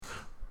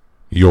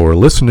You're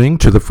listening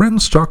to the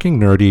Friends Talking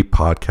Nerdy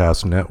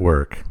Podcast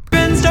Network.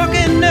 Friends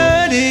Talking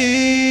Nerdy.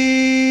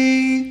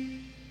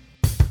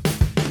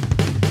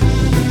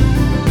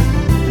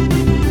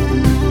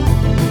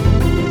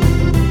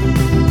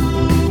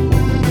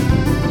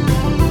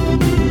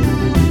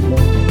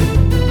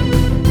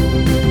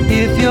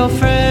 If your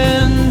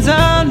friends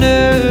are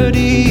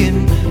nerdy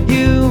and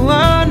you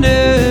are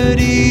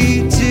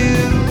nerdy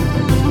too,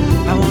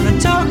 I want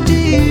to talk to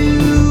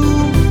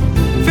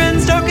you.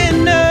 Friends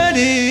Talking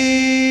Nerdy.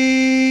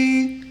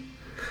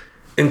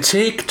 And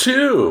take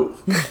two.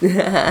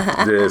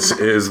 This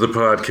is the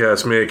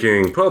podcast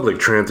making, public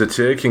transit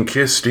taking,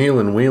 kiss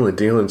stealing, wheeling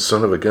dealing,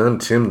 son of a gun,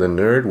 Tim the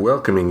Nerd,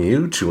 welcoming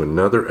you to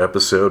another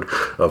episode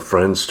of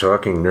Friends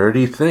Talking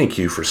Nerdy. Thank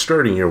you for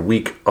starting your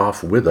week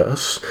off with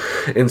us.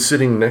 And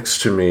sitting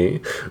next to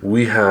me,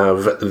 we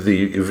have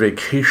the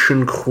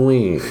vacation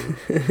queen.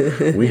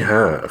 We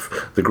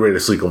have the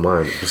greatest legal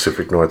mind in the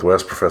Pacific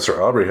Northwest,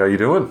 Professor Aubrey. How you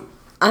doing?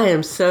 I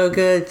am so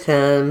good,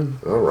 Tim.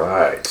 All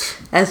right.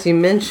 As you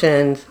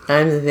mentioned,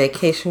 I'm the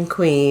vacation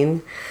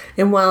queen.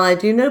 And while I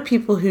do know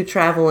people who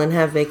travel and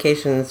have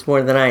vacations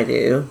more than I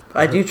do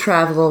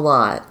travel a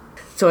lot.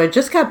 So I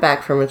just got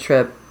back from a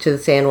trip to the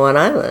San Juan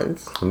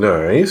Islands.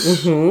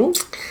 Nice.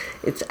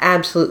 It's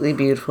absolutely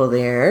beautiful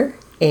there.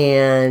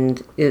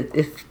 And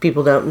if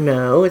people don't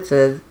know, it's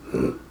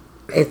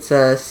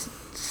a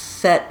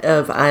set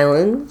of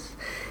islands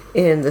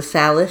in the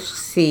Salish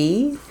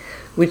Sea,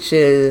 which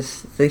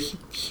is the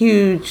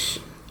huge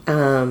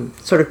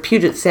sort of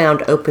Puget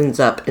Sound opens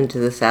up into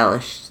the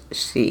Salish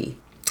Sea.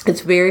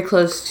 It's very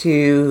close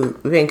to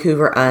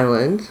Vancouver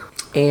Island,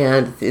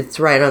 and it's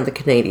right on the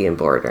Canadian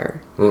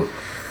border.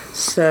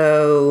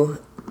 So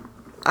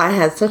I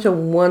had such a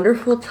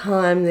wonderful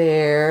time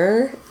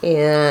there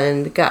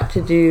and got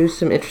to do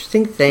some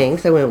interesting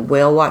things. I went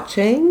whale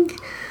watching,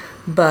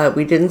 but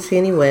we didn't see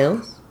any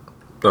whales.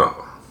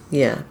 Oh.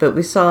 Yeah, but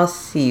we saw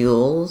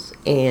seals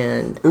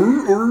and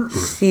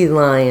sea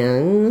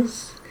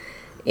lions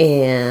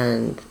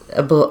and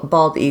a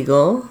bald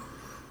eagle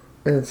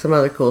and some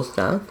other cool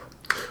stuff.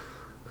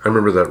 I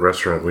remember that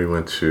restaurant we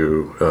went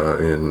to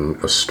in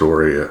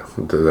Astoria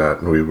that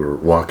we were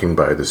walking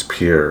by this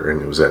pier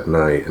and it was at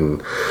night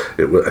and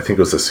I think it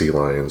was the sea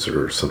lions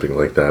or something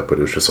like that, but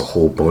it was just a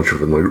whole bunch of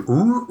them like,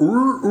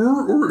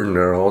 and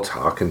they're all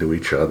talking to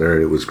each other.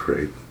 It was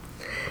great.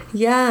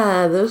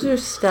 Yeah, those are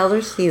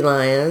Steller sea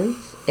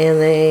lions,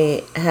 and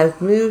they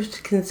have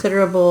moved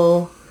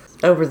considerable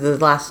over the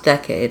last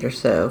decade or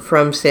so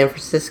from San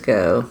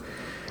Francisco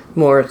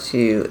more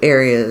to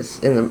areas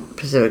in the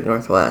Pacific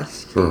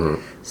Northwest.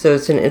 So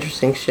it's an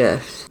interesting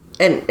shift.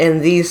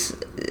 And these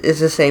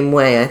is the same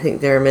way. I think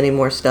there are many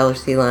more Steller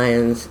sea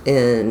lions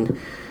in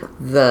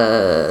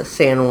the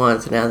San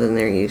Juans now than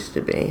there used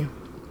to be.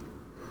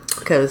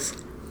 Because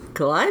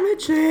climate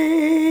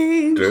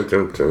change. Dun,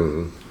 dun,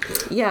 dun.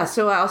 Yeah,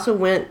 so I also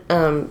went,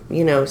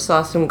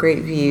 saw some great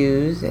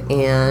views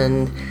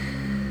and,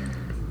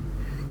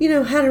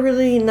 had a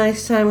really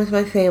nice time with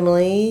my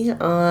family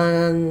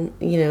on,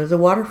 the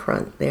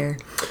waterfront there.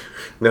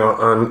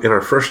 Now, in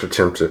our first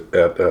attempt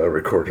at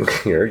recording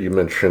here, you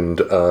mentioned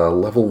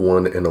level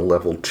 1 and a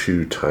level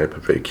 2 type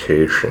of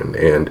vacation,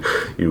 and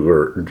you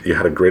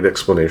had a great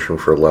explanation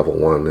for level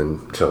 1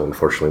 until,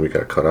 unfortunately, we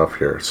got cut off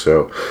here.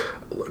 So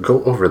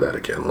go over that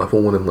again,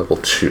 level 1 and level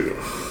 2.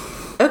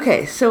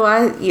 Okay, so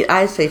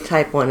I say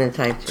type 1 and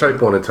type 2.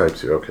 Type 1 and type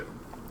 2, okay.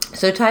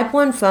 So type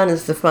 1 fun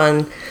is the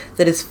fun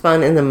that is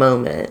fun in the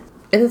moment.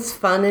 And it's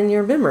fun in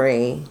your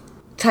memory.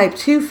 Type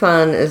 2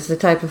 fun is the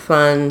type of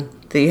fun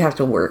that you have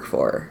to work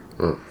for.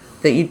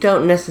 That you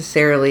don't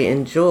necessarily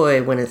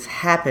enjoy when it's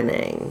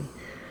happening,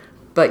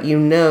 but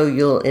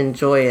you'll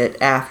enjoy it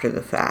after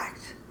the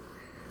fact.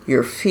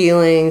 Your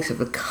feelings of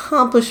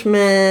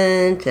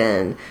accomplishment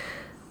and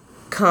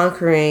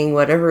conquering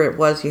whatever it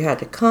was you had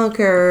to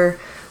conquer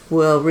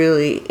will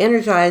really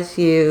energize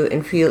you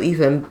and feel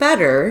even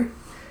better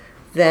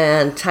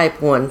than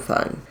type 1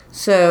 fun.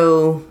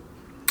 So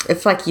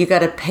it's like you got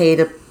to pay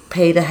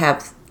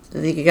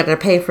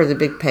for the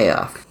big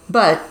payoff.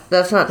 But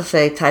that's not to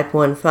say type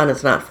 1 fun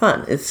is not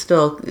fun. It's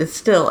still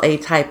a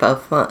type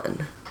of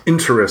fun.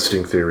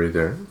 Interesting theory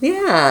there.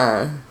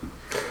 Yeah.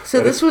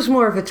 So this was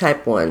more of a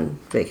type 1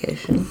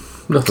 vacation.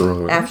 Nothing wrong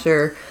with that.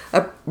 After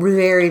a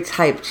very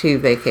type 2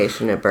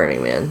 vacation at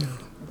Burning Man.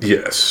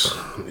 Yes.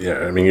 Yeah,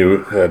 I mean,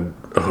 you had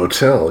a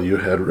hotel, you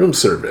had room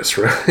service,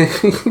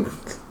 right?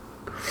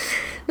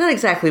 Not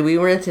exactly. We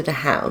rented a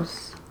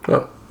house.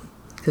 Oh.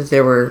 Because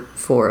there were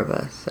 4 of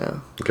us,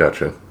 so.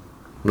 Gotcha.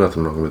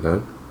 Nothing wrong with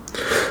that.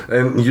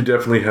 And you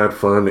definitely had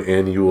fun,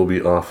 and you will be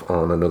off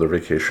on another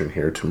vacation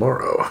here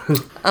tomorrow.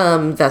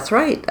 That's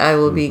right. I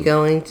will be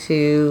going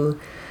to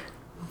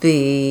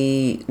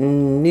the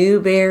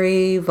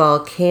Newberry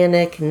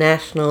Volcanic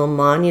National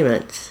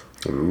Monument.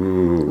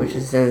 Ooh. Which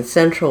is in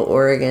Central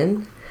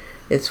Oregon.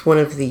 It's one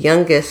of the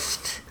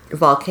youngest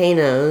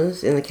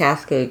volcanoes in the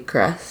Cascade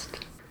Crest.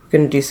 We're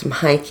going to do some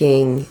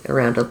hiking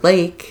around a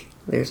lake.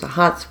 There's a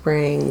hot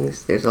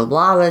springs. There's a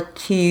lava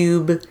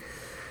tube.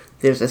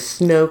 There's a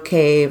snow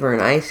cave or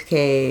an ice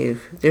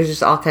cave. There's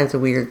just all kinds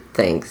of weird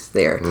things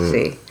there to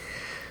see.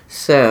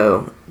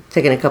 So,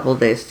 taking a couple of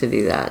days to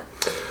do that.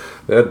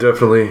 That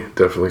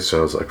definitely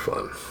sounds like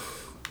fun.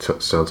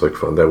 Sounds like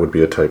fun. That would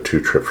be a type 2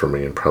 trip for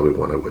me, and probably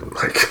one I wouldn't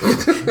like.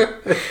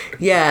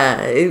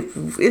 Yeah,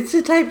 it's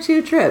a type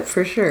 2 trip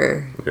for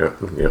sure. Yeah.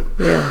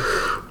 Yeah.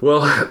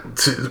 Well,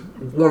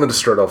 wanted to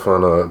start off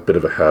on a bit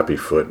of a happy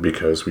foot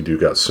because we do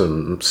got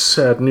some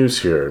sad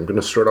news here. I'm going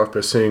to start off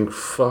by saying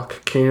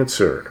fuck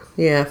cancer.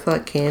 Yeah,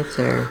 fuck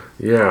cancer.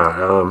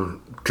 Yeah,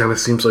 kind of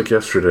seems like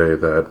yesterday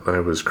that I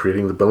was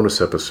creating the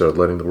bonus episode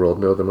letting the world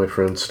know that my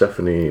friend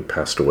Stephanie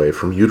passed away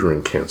from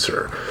uterine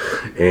cancer.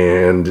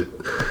 And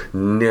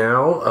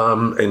now,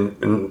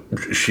 and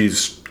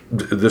she's,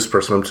 this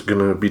person I'm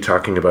going to be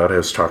talking about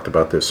has talked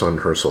about this on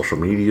her social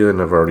media, and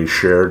I've already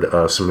shared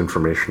some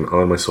information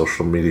on my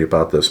social media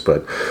about this,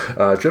 but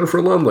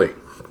Jennifer Lumley,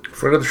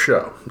 friend of the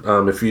show.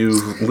 If you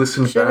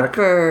listen back...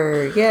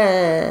 Jennifer,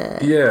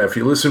 yeah. Yeah, if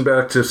you listen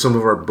back to some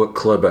of our book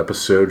club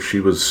episodes, she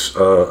was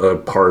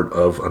a part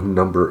of a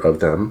number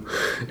of them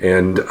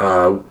and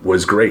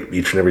was great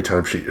each and every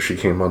time she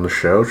came on the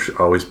show. She's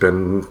always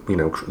been,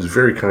 was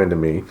very kind to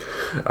me,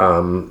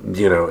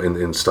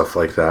 and stuff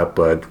like that,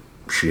 but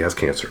she has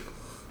cancer.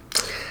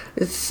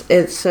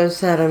 It's so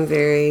sad.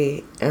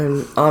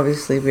 I'm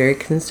obviously very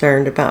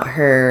concerned about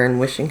her and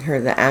wishing her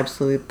the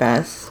absolute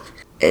best.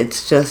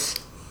 It's just...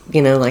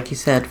 like you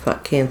said,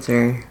 fuck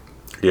cancer.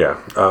 Yeah.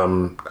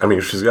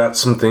 She's got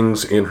some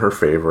things in her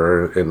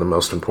favor, and the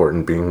most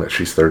important being that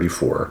she's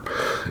 34.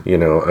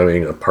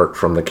 Apart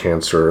from the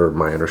cancer,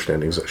 my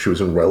understanding is that she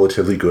was in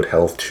relatively good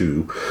health,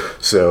 too.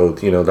 So,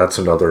 that's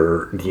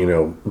another,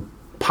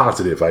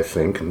 positive, I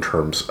think, in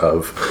terms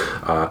of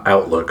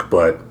outlook.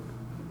 But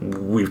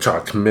we've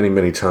talked many,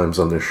 many times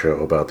on this show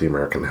about the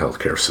American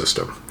healthcare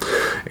system.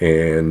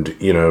 And,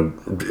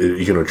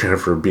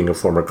 Jennifer being a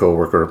former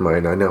coworker of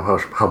mine, I know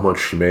how much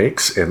she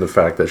makes, and the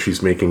fact that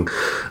she's making,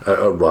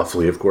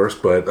 roughly, of course,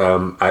 but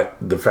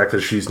the fact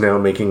that she's now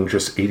making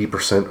just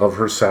 80% of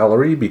her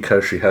salary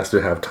because she has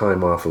to have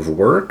time off of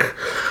work,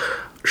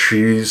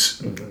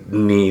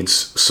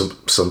 needs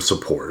some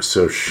support.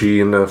 So she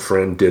and a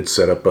friend did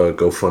set up a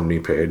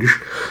GoFundMe page,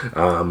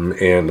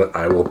 and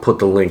I will put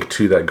the link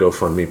to that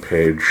GoFundMe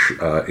page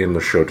in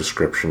the show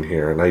description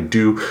here. And I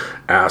do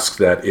ask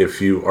that if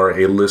you are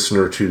a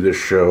listener to this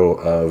show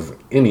of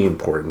any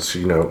importance,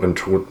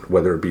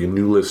 whether it be a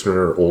new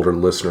listener, older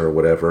listener, or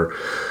whatever,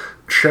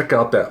 check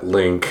out that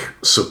link.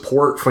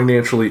 Support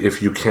financially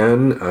if you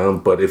can,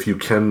 but if you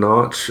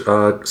cannot,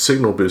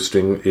 signal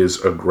boosting is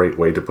a great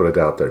way to put it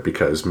out there,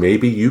 because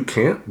maybe you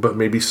can't, but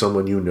maybe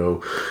someone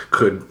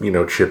could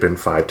chip in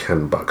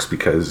 $5-10,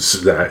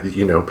 because that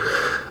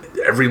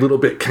every little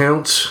bit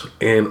counts.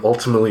 And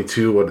ultimately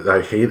too, what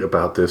I hate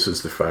about this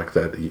is the fact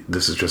that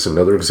this is just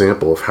another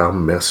example of how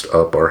messed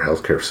up our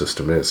healthcare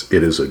system is.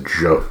 It is a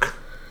joke.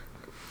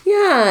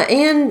 Yeah,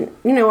 and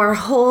our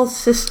whole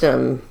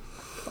system,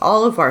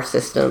 all of our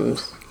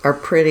systems are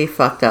pretty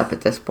fucked up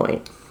at this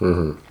point.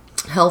 Mm-hmm.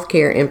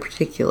 Healthcare in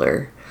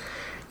particular.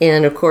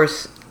 And of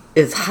course,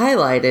 it's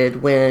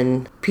highlighted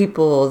when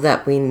people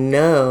that we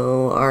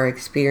know are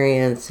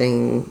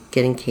experiencing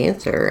getting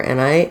cancer. And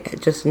I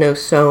just know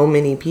so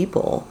many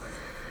people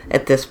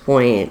at this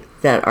point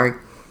that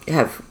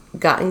have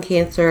gotten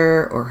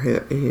cancer or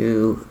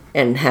who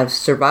and have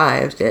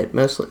survived it.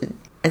 Mostly,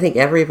 I think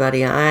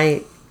everybody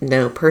I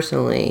know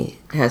personally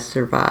has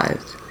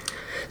survived.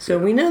 So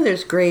we know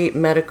there's great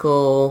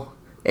medical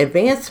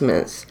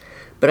advancements,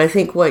 but I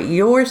think what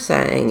you're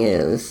saying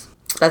is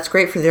that's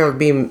great for there to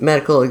be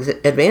medical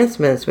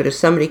advancements, but if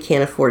somebody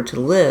can't afford to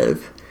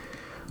live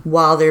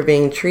while they're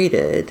being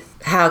treated,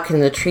 how can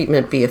the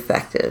treatment be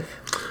effective?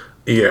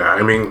 Yeah,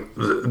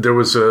 there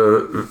was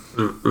a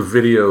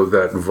video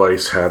that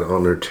Vice had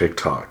on their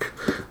TikTok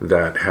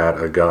that had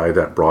a guy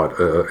that brought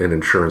an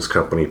insurance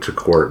company to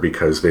court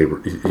because they were,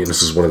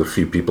 this is one of the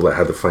few people that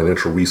had the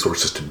financial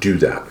resources to do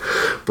that,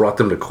 brought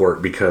them to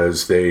court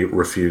because they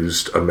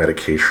refused a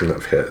medication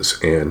of his.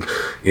 And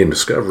in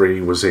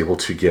discovery, was able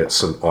to get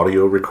some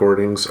audio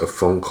recordings of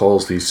phone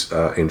calls these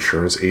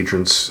insurance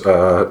agents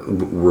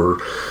were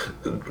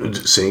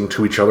saying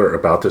to each other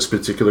about this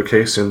particular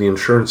case, and the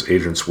insurance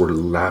agents were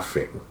laughing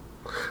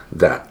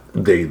that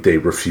they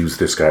refused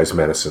this guy's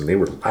medicine. They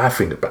were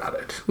laughing about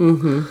it.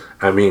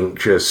 Mm-hmm.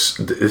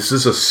 This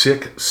is a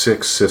sick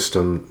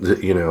system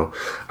that,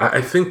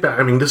 I think that,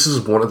 this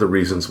is one of the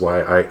reasons why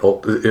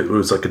it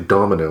was like a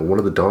domino, one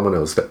of the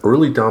dominoes, the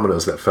early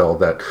dominoes that fell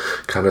that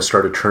kind of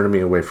started turning me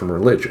away from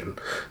religion.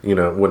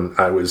 When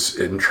I was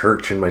in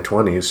church in my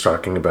 20s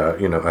talking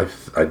about,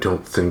 I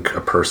don't think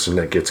a person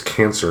that gets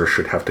cancer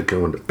should have to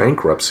go into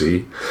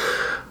bankruptcy.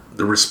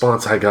 The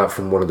response I got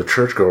from one of the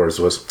churchgoers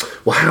was,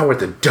 well, how are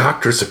the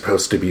doctors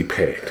supposed to be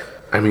paid?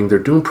 They're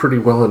doing pretty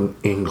well in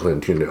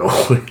England,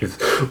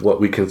 with what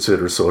we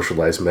consider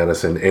socialized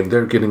medicine, and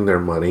they're getting their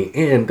money,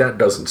 and that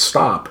doesn't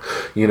stop,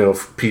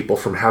 people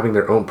from having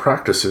their own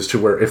practices to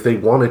where if they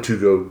wanted to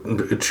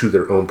go to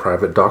their own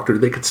private doctor,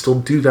 they could still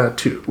do that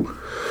too,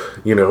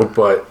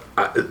 but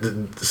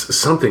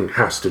something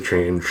has to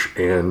change,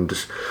 and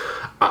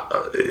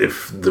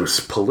if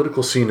the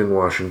political scene in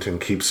Washington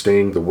keeps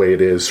staying the way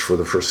it is for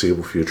the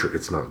foreseeable future,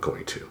 it's not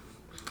going to.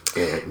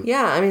 And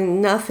Yeah, I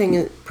mean,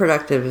 nothing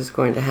productive is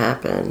going to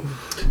happen.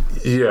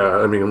 yeah,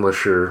 I mean,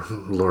 unless you're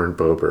Lauren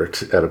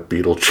Boebert at a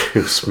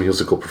Beetlejuice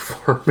musical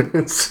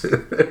performance.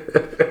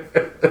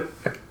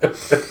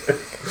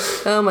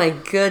 Oh my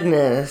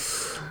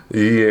goodness.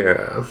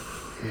 Yeah.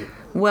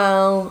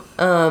 Well,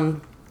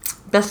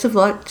 best of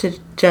luck to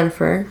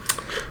Jennifer,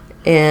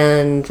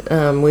 and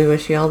we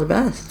wish you all the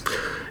best.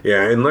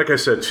 Yeah, and like I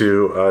said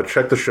too,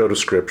 check the show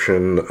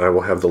description. I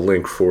will have the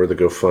link for the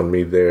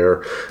GoFundMe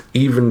there.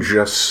 Even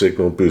just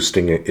signal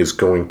boosting it is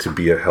going to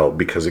be a help,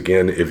 because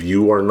again, if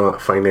you are not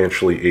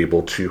financially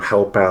able to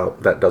help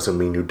out, that doesn't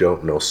mean you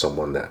don't know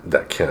someone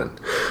that can.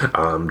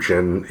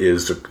 Jen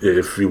is,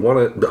 if you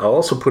want to, I'll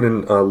also put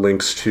in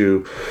links to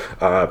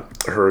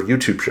her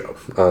YouTube show,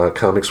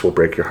 Comics Will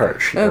Break Your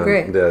Heart. Oh,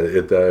 great.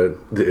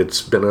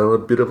 It's been a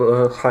bit of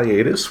a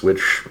hiatus,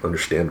 which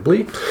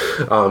understandably,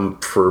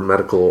 for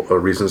medical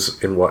reasons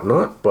and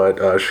whatnot,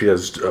 but she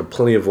has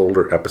plenty of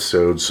older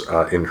episodes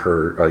in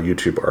her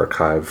YouTube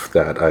archive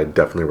that I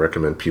definitely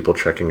recommend people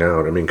checking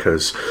out. I mean,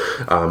 because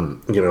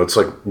it's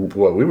like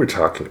what we were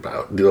talking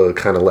about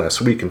kind of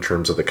last week in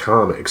terms of the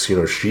comics.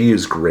 She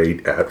is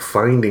great at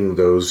finding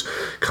those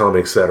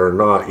comics that are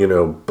not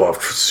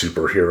buff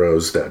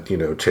superheroes that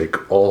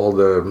take all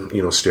the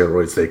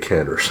steroids they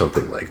can or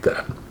something like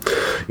that.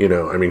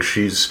 I mean,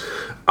 she's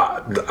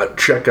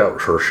check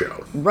out her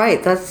show.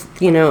 Right, that's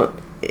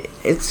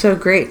it's so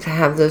great to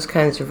have those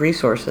kinds of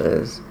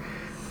resources,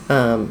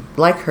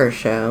 like her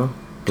show,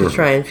 to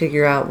try and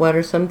figure out what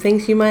are some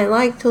things you might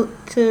like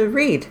to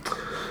read.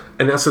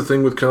 And that's the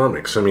thing with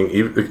comics. I mean,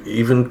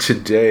 even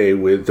today,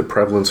 with the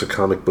prevalence of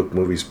comic book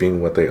movies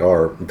being what they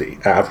are, the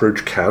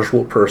average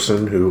casual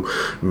person who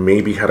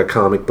maybe had a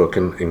comic book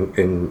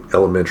in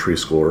elementary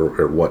school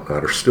or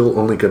whatnot are still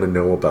only going to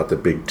know about the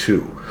big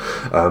two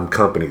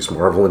companies,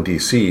 Marvel and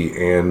DC,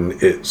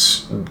 and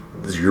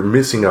you're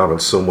missing out on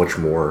so much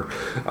more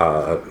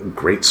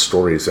great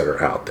stories that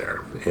are out there.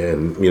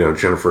 And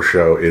Jennifer's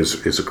show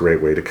is a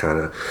great way to kind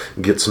of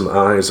get some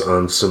eyes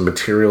on some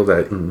material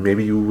that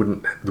maybe you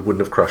wouldn't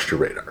have crossed your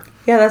radar.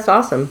 Yeah, that's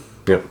awesome.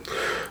 Yep.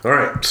 All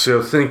right.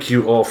 So thank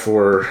you all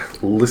for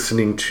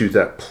listening to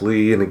that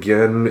plea. And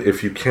again,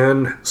 if you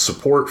can,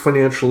 support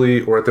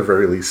financially, or at the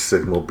very least,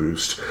 signal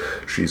boost.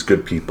 She's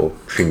good people.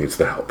 She needs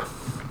the help.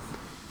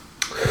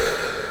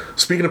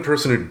 Speaking of a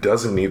person who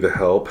doesn't need the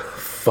help,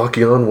 fuck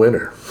Jan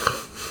Winter.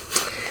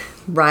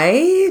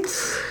 Right?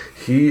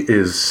 He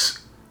is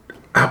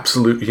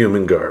absolute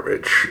human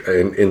garbage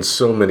in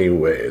so many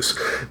ways.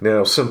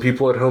 Now, some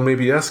people at home may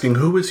be asking,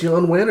 who is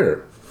Jan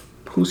Winter?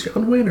 Who's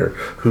Jan Winter?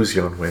 Who's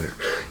Jan Winter?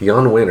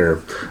 Jan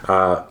Winter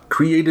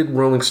created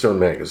Rolling Stone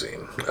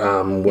magazine.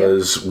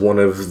 Was one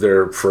of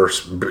their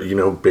first,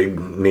 big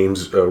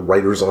names,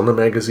 writers on the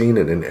magazine,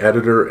 and an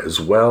editor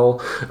as well.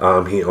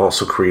 He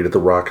also created the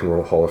Rock and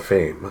Roll Hall of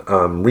Fame.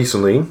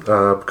 Recently,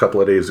 a couple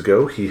of days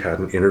ago, he had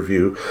an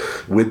interview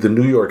with the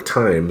New York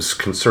Times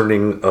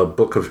concerning a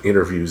book of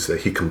interviews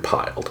that he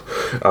compiled,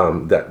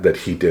 that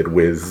he did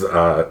with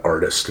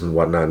artists and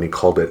whatnot, and he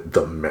called it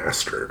The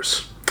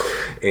Masters.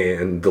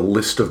 And the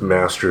list of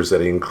masters that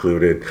he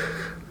included,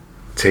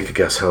 take a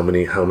guess how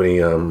many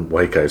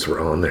white guys were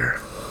on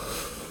there?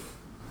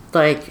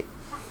 Like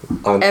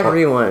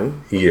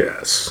everyone.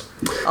 Yes.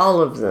 All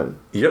of them.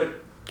 Yep.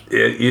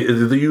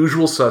 The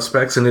usual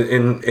suspects, and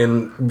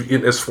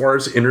as far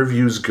as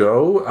interviews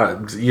go,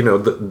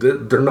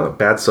 they're not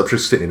bad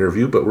subjects to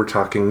interview, but we're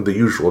talking the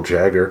usual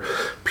Jagger,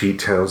 Pete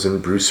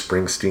Townsend, Bruce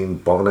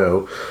Springsteen,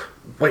 Bono,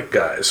 white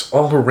guys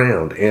all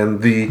around.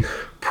 And the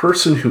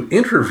person who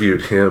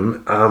interviewed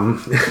him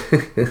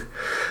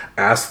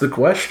asked the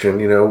question,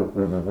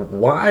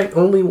 why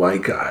only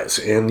white guys?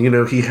 And,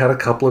 he had a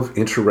couple of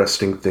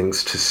interesting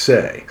things to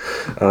say.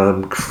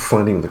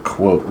 Finding the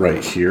quote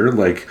right here,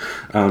 like,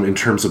 in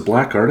terms of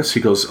black artists, he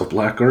goes, a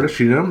black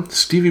artist,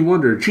 Stevie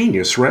Wonder,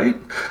 genius, right?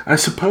 I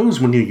suppose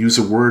when you use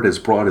a word as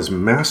broad as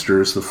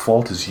masters, the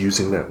fault is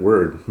using that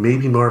word.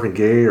 Maybe Marvin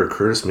Gaye or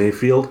Curtis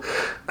Mayfield.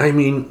 I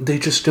mean, they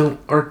just don't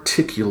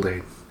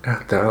articulate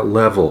at that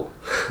level,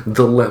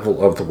 the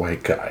level of the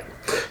white guy.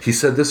 He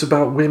said this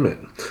about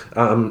women.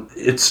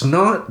 It's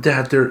not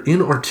that they're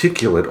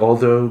inarticulate,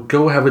 although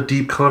go have a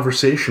deep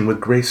conversation with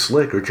Grace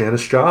Slick or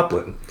Janis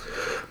Joplin.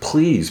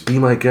 Please be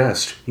my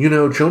guest.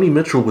 Joni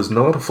Mitchell was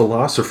not a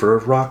philosopher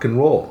of rock and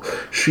roll.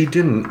 She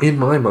didn't, in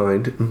my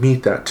mind,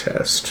 meet that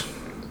test.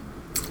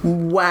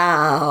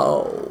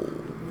 Wow.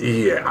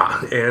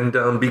 Yeah,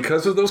 and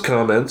because of those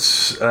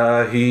comments,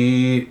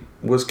 he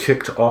was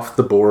kicked off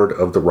the board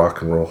of the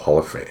Rock and Roll Hall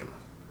of Fame.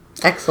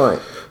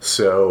 Excellent.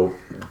 So,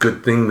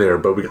 good thing there.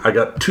 But I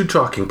got two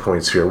talking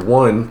points here.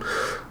 One,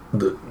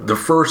 the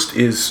first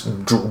is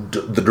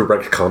the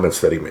direct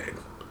comments that he made.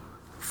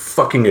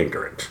 Fucking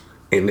ignorant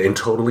and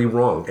totally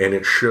wrong. And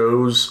it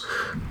shows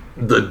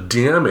the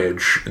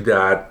damage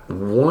that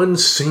one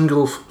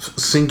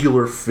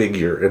singular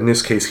figure, in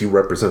this case he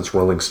represents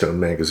Rolling Stone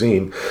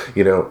magazine,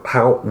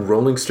 how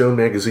Rolling Stone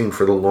magazine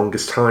for the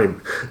longest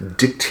time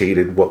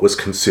dictated what was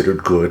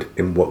considered good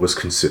and what was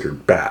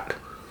considered bad.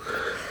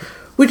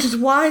 Which is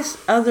why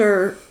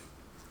other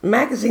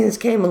magazines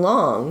came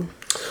along.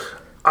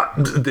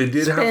 They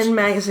did Spin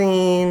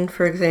magazine,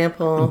 for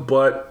example.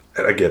 But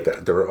I get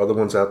that. There are other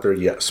ones out there,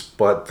 yes.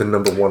 But the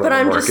number one on the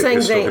market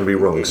is still going to be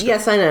Rolling Stone.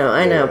 Yes, I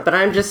know. But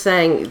I'm just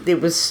saying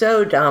it was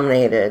so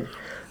dominated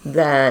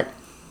that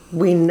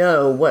we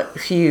know what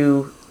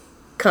few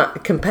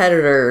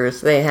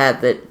competitors they had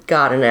that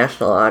got a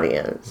national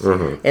audience.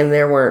 Mm-hmm. And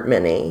there weren't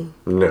many.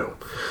 No.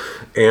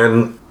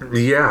 And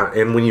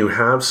and when you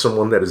have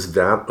someone that is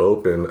that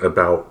open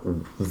about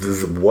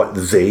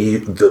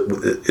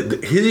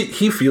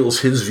he feels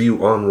his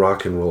view on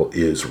rock and roll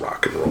is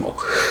rock and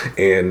roll.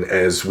 And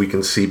as we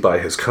can see by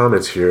his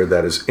comments here,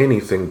 that is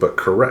anything but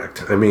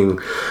correct. I mean,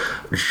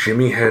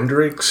 Jimi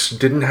Hendrix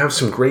didn't have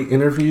some great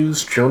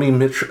interviews. Joni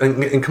Mitchell,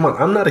 and come on,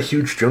 I'm not a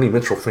huge Joni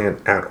Mitchell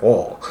fan at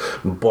all.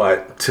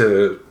 But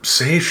to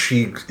say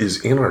she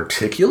is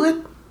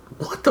inarticulate?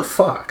 What the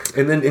fuck?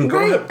 And go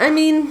ahead. I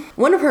mean,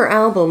 one of her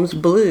albums,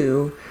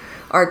 Blue,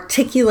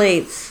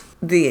 articulates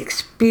the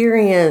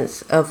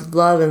experience of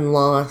love and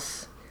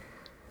loss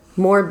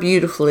more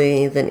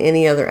beautifully than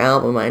any other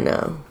album I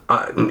know.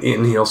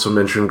 And he also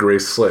mentioned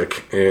Grace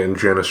Slick and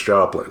Janis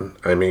Joplin.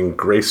 I mean,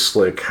 Grace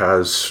Slick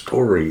has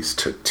stories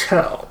to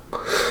tell.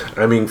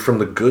 I mean, from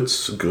the good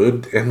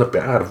and the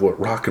bad of what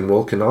rock and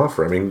roll can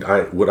offer. I mean,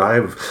 I've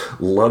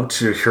loved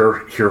to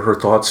hear her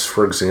thoughts,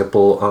 for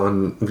example,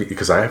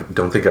 because I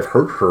don't think I've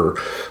heard her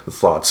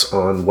thoughts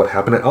on what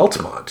happened at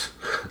Altamont.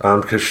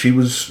 Because she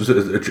was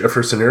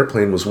Jefferson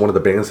Airplane was one of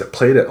the bands that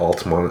played at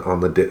Altamont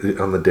on the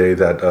day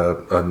that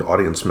an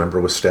audience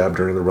member was stabbed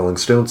during the Rolling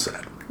Stones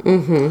set.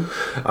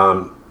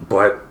 Mm-hmm.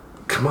 But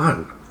come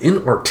on,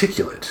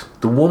 inarticulate.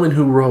 The woman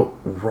who wrote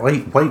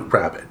White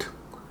Rabbit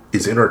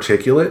is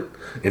inarticulate,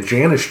 and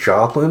Janis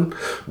Joplin,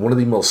 one of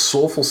the most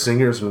soulful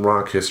singers in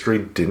rock history,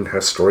 didn't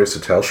have stories to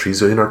tell.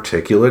 She's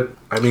inarticulate.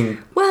 I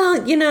mean, well,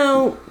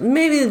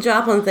 maybe the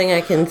Joplin thing,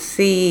 I can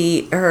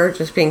see her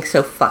just being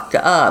so fucked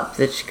up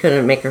that she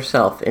couldn't make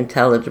herself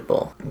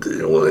intelligible.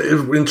 Well,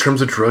 in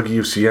terms of drug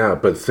use, yeah,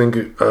 but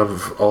think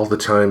of all the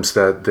times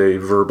that they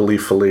verbally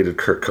filleted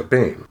Kurt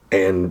Cobain.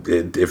 And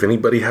if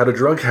anybody had a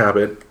drug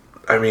habit,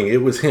 I mean,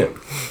 it was him.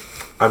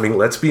 I mean,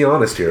 let's be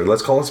honest here.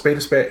 Let's call a spade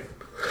a spade.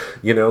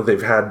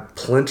 They've had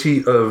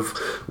plenty of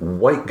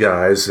white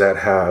guys that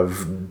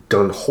have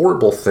done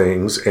horrible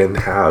things and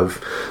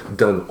have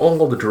done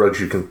all the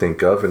drugs you can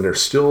think of, and they're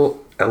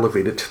still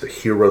elevated to the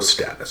hero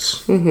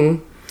status.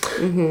 Mm-hmm.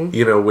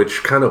 Mm-hmm.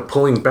 Which kind of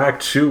pulling back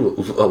to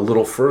a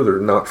little further,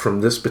 not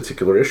from this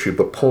particular issue,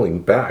 but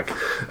pulling back,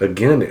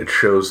 again, it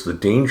shows the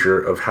danger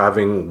of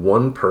having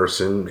one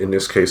person, in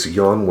this case,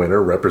 Jan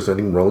Wenner,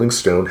 representing Rolling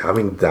Stone,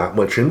 having that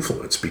much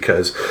influence,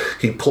 because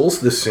he pulls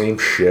the same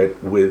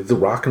shit with the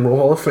Rock and Roll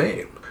Hall of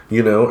Fame.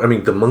 I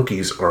mean, the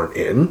Monkees aren't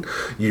in.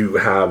 You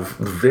have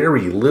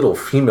very little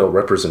female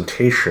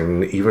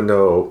representation, even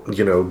though,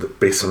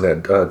 based on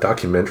that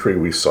documentary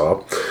we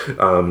saw,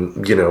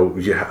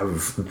 you have,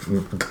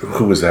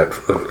 who was that?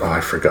 Oh,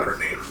 I forgot her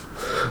name.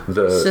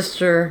 The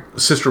Sister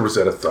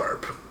Rosetta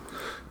Tharpe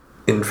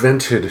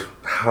invented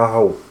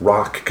how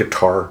rock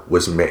guitar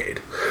was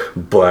made,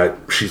 but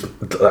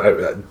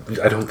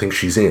I don't think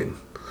she's in.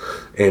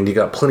 And you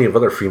got plenty of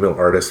other female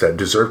artists that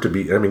deserve to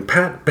be. I mean,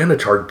 Pat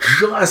Benatar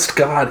just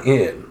got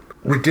in.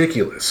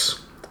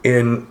 Ridiculous.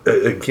 And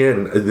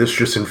again, this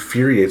just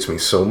infuriates me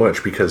so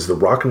much, because the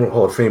Rock and Roll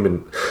Hall of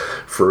Fame,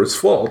 for its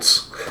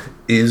faults,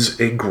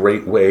 is a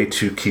great way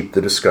to keep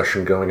the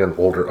discussion going on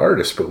older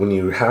artists. But when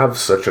you have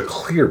such a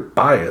clear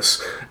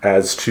bias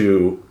as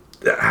to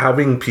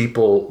having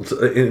people,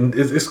 and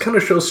this kind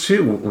of shows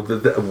too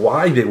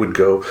why they would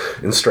go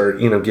and start,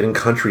 getting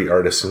country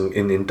artists and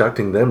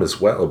inducting them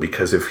as well.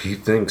 Because if he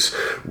thinks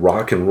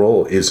rock and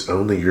roll is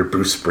only your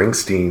Bruce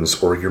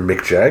Springsteens or your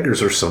Mick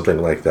Jaggers or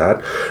something like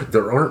that,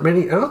 there aren't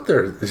many out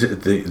there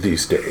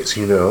these days,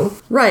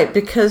 Right,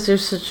 because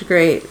there's such a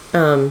great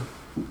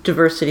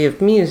diversity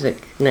of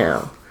music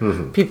now.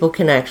 Mm-hmm. People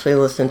can actually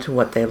listen to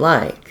what they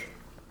like.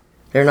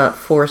 They're not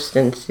forced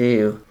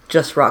into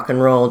just rock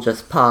and roll,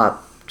 just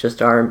pop, just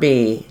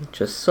R&B,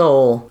 just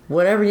soul,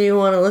 whatever you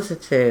want to listen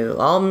to,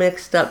 all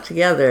mixed up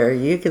together.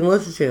 You can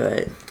listen to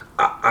it.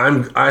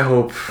 I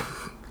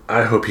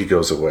hope he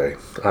goes away.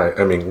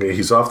 I mean,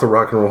 he's off the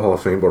Rock and Roll Hall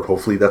of Fame board.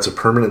 Hopefully that's a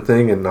permanent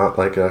thing and not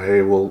like a,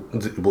 hey, we'll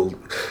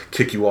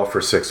kick you off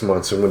for 6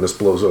 months, and when this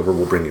blows over,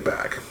 we'll bring you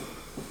back.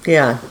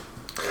 Yeah.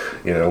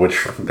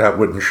 Which that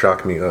wouldn't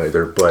shock me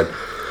either. But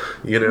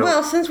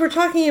well, since we're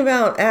talking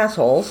about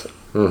assholes,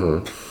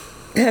 mm-hmm.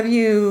 Have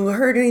you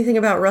heard anything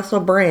about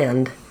Russell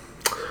Brand?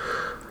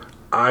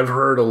 I've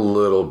heard a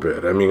little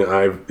bit. I mean,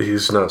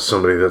 he's not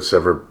somebody that's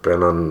ever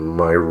been on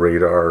my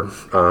radar,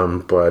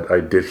 but I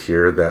did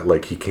hear that,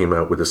 like, he came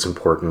out with this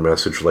important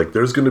message, like,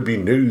 there's going to be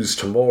news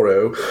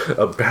tomorrow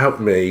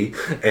about me,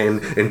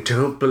 and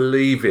don't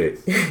believe it.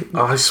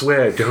 I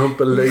swear, don't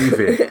believe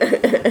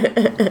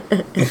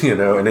it. You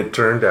know, and it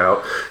turned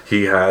out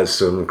he has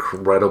some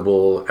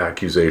credible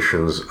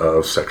accusations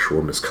of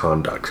sexual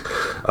misconduct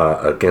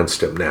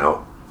against him.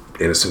 Now,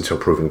 innocent until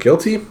proven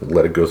guilty,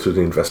 let it go through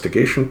the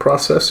investigation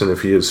process, and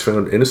if he is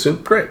found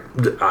innocent, great.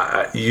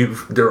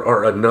 There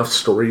are enough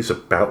stories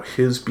about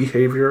his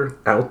behavior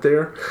out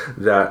there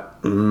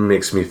that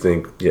makes me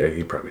think, yeah,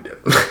 he probably did.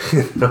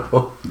 You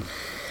know?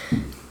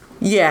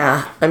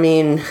 Yeah, I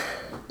mean,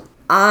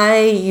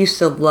 I used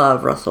to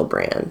love Russell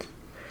Brand.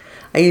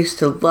 I used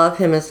to love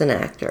him as an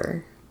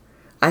actor.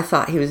 I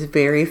thought he was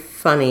very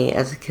funny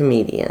as a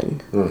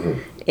comedian. Mm-hmm.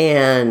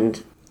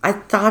 And I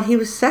thought he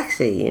was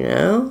sexy, you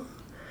know?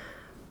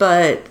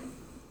 But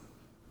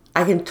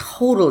I can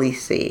totally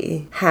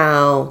see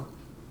how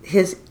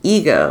his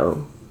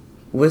ego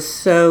was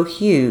so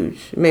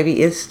huge,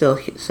 maybe is still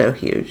so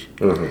huge,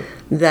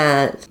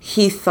 that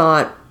he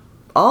thought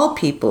all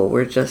people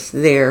were just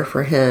there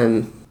for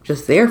him.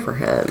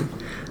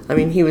 I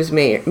mean, he was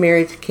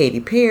married to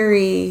Katy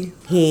Perry.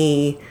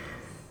 He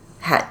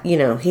had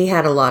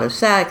a lot of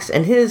sex,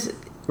 and his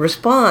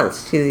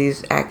response to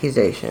these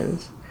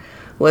accusations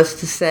was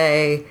to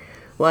say,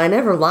 well, I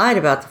never lied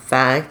about the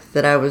fact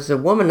that I was a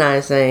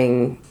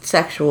womanizing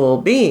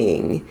sexual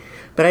being,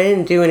 but I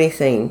didn't do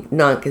anything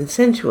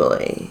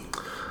non-consensually.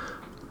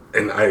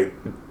 And I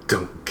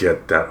don't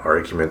get that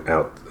argument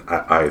out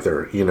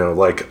either. You know,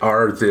 like,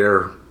 are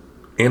there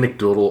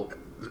anecdotal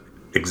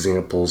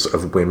examples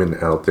of women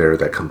out there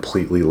that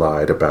completely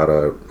lied about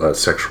a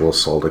sexual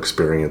assault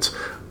experience?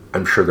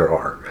 I'm sure there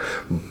are.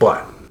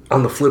 But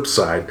on the flip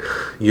side,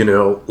 you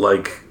know,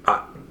 like,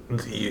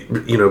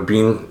 you know,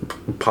 being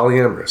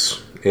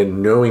polyamorous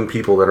and knowing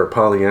people that are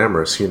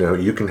polyamorous, you know,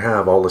 you can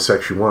have all the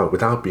sex you want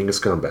without being a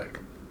scumbag.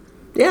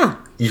 Yeah.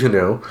 You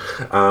know,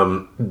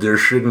 there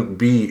shouldn't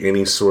be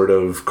any sort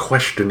of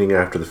questioning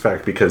after the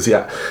fact because,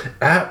 yeah,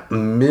 at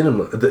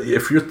minimum,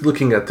 if you're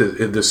looking at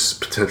this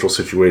potential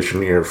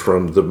situation here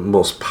from the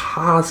most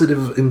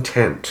positive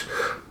intent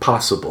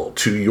possible,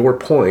 to your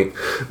point,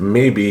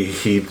 maybe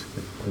he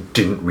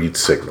didn't read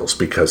signals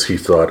because he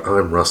thought,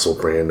 I'm Russell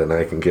Brand and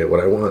I can get what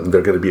I want and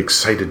they're going to be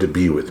excited to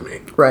be with me.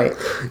 Right.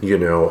 You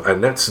know,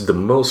 and that's the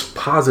most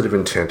positive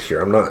intent here.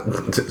 I'm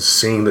not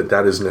saying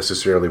that is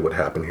necessarily what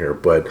happened here,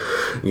 but,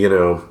 you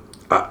know,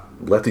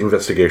 let the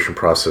investigation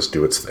process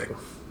do its thing.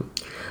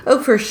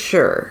 Oh, for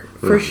sure.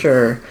 For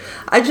sure.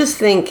 I just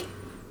think,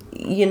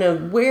 you know,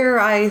 where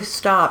I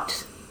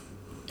stopped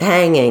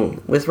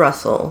hanging with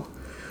Russell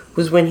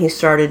was when he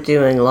started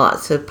doing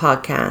lots of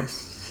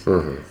podcasts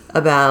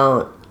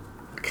about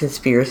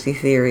conspiracy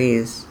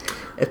theories,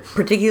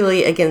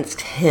 particularly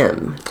against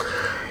him,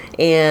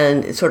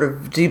 and sort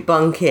of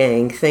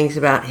debunking things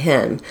about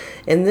him.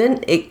 And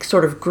then it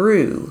sort of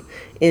grew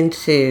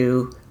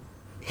into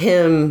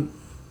him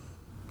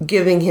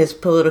giving his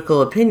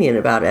political opinion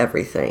about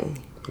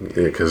everything.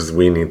 Yeah, because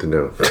we need to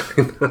know.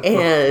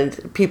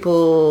 And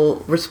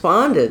people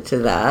responded to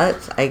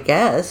that, I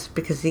guess,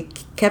 because he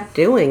kept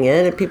doing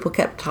it and people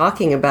kept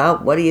talking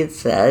about what he had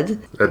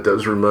said. That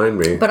does remind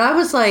me. But I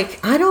was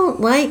like, I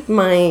don't like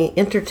my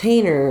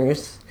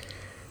entertainers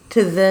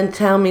to then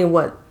tell me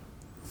what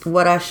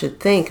I should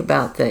think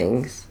about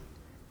things.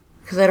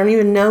 Because I don't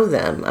even know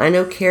them. I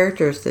know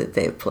characters that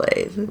they've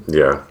played.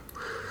 Yeah.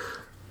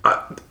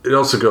 It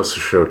also goes to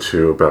show,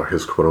 too, about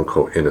his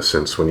quote-unquote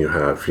innocence when you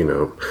have, you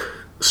know,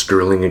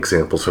 sterling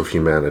examples of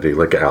humanity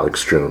like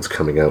Alex Jones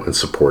coming out in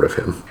support of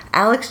him.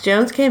 Alex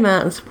Jones came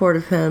out in support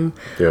of him.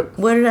 Yep.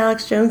 What did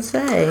Alex Jones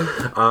say?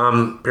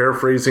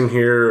 Paraphrasing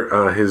here,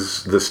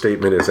 the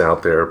statement is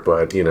out there,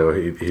 but, you know,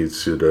 he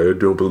said, I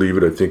don't believe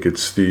it. I think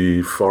it's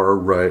the far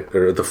right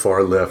or the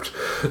far left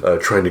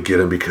trying to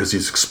get him because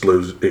he's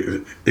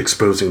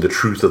exposing the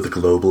truth of the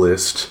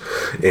globalist.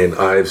 And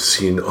I've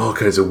seen all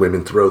kinds of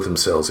women throw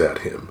themselves at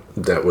him.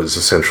 That was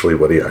essentially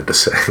what he had to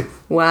say.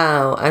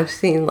 Wow, I've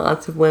seen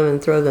lots of women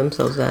throw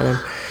themselves at him.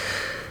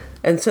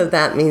 And so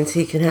that means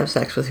he can have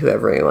sex with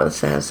whoever he wants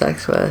to have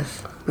sex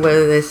with,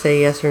 whether they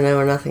say yes or no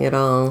or nothing at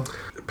all.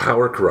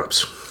 Power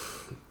corrupts.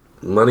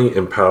 Money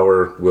and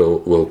power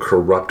will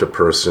corrupt a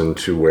person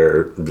to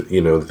where,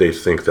 you know, they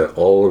think that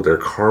all of their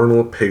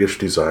carnal, piggish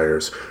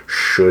desires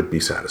should be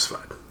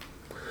satisfied.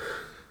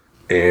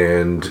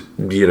 And,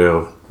 you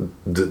know,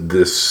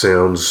 this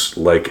sounds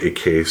like a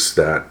case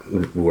that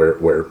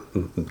where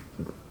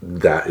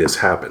that has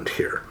happened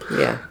here.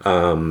 Yeah.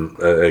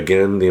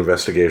 Again, the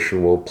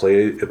investigation will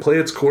play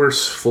its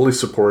course, fully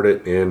support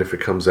it, and if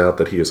it comes out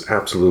that he is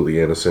absolutely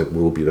innocent,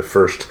 we'll be the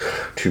first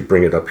to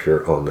bring it up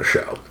here on the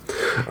show.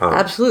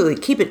 Absolutely.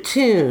 Keep it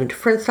tuned.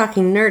 Friends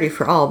Talking Nerdy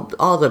for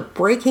all the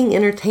breaking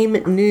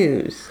entertainment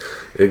news.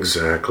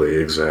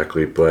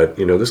 Exactly. But,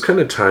 you know, this kind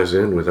of ties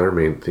in with our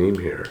main theme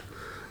here,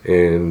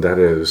 and that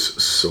is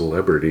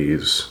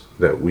celebrities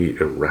that we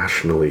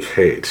irrationally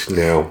hate.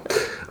 Now,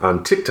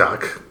 On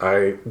TikTok,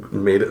 I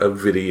made a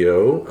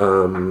video.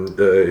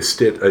 I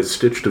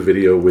stitched a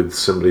video with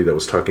somebody that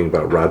was talking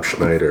about Rob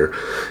Schneider,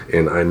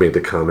 and I made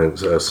the comment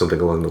something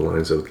along the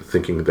lines of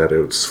thinking that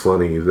it's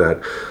funny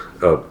that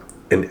a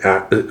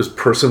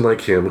person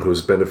like him, who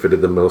has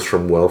benefited the most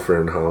from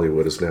welfare in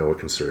Hollywood, is now a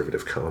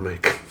conservative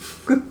comic.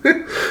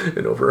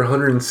 And over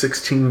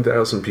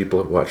 116,000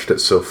 people have watched it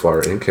so far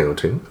and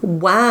counting.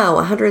 Wow,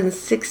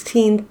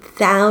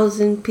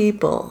 116,000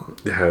 people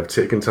have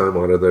taken time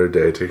out of their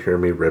day to hear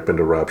me rip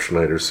into Rob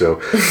Schneider.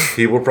 So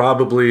he will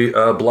probably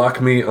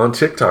block me on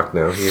TikTok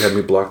now. He had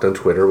me blocked on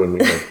Twitter when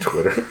we had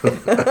Twitter.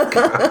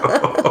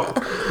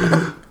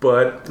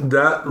 But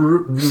that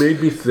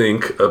made me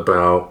think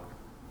about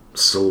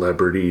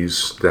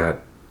celebrities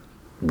that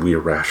we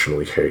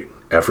irrationally hate.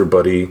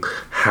 Everybody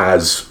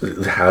has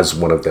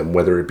one of them,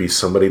 whether it be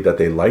somebody that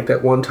they liked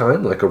at one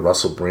time, like a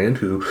Russell Brand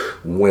who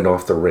went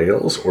off the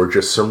rails, or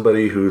just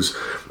somebody whose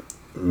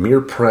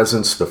mere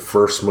presence the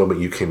first moment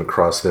you came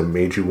across them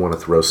made you want to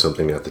throw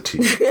something at the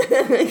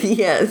TV.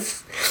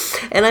 Yes.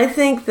 And I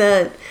think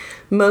that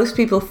most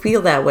people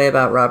feel that way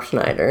about Rob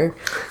Schneider.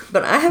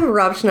 But I have a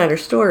Rob Schneider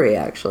story,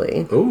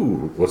 actually.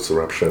 Oh, what's the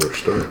Rob Schneider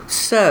story?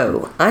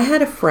 So, I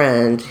had a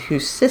friend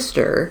whose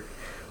sister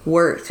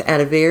worked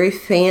at a very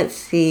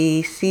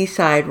fancy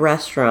seaside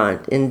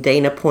restaurant in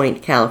Dana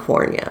Point,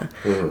 California,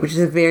 which is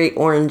a very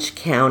Orange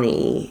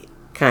County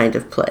kind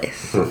of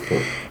place.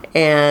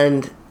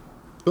 And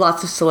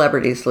lots of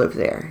celebrities live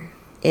there.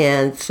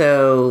 And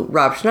so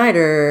Rob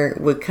Schneider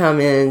would come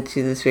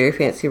into this very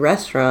fancy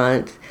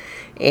restaurant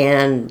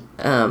and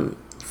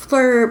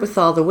flirt with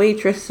all the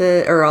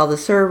waitresses or all the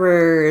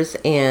servers,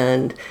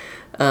 and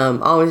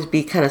always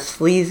be kind of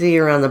sleazy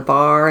around the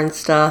bar and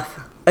stuff,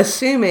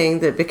 assuming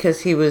that because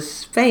he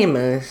was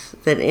famous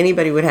that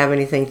anybody would have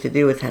anything to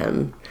do with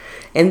him.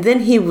 And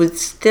then he would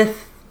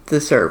stiff the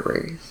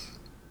servers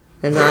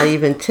and not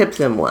even tip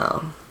them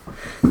well.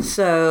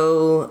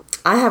 So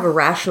I have a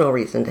rational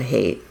reason to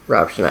hate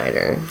Rob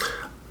Schneider.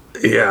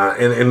 Yeah,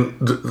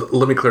 and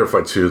let me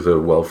clarify too the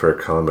welfare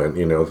comment.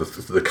 You know,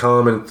 the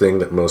common thing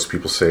that most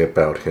people say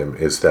about him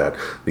is that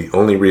the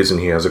only reason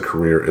he has a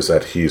career is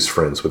that he's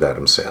friends with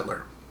Adam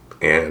Sandler.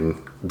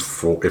 And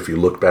if you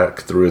look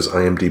back through his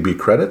IMDb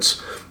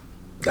credits,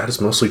 that is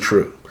mostly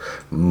true.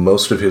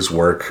 Most of his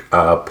work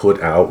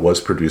put out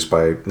was produced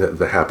by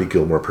the Happy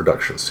Gilmore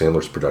Productions,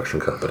 Sandler's production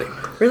company.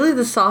 Really?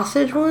 The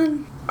sausage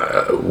one?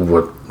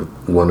 What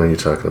one are you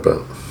talking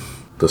about?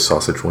 The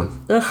sausage one?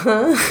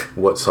 Uh-huh.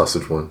 What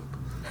sausage one?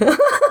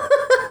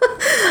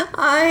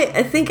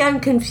 I think I'm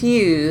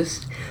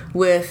confused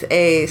with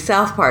a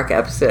South Park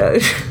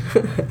episode.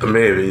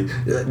 Maybe.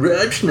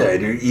 Rob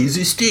Schneider,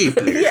 easy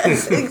stapler.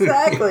 Yes,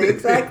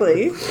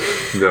 exactly.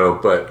 No,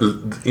 but,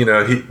 you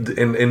know,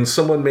 and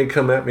someone may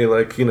come at me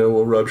like, you know,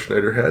 well, Rob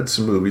Schneider had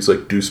some movies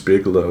like Deuce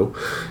Bigalow,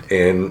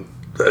 and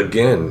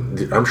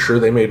again, I'm sure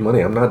they made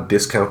money. I'm not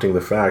discounting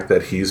the fact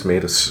that he's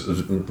made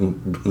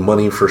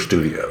money for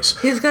studios.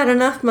 He's got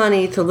enough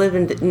money to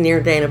live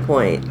near Dana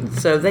Point,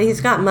 so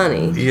he's got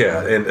money.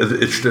 Yeah, and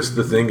it's just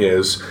the thing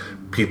is,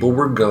 people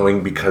were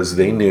going because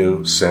they knew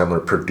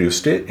Sandler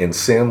produced it, and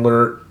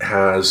Sandler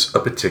has a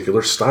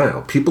particular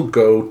style. People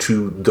go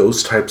to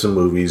those types of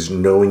movies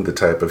knowing the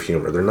type of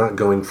humor. They're not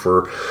going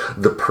for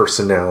the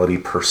personality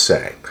per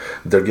se.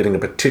 They're getting a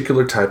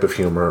particular type of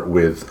humor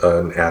with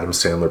an Adam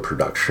Sandler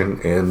production,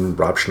 and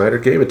Rob Schneider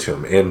gave it to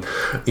him. And,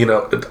 you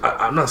know,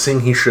 I'm not saying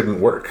he shouldn't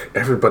work.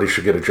 Everybody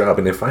should get a job.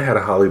 And if I had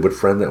a Hollywood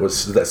friend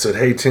that said,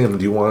 hey, Tim,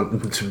 do you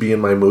want to be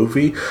in my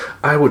movie?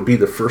 I would be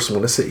the first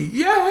one to say,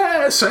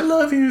 yes, I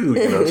love you,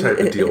 you know, type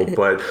of deal.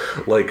 But,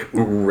 like,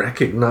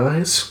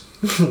 recognize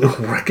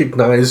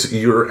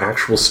your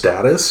actual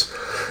status,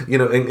 you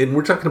know, and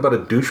we're talking about a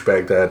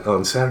douchebag that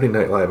on Saturday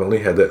Night Live only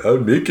had that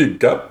 "I'm making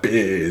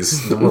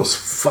guppies," the most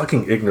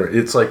fucking ignorant.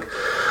 It's like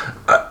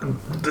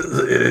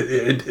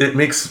it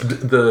makes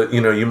the,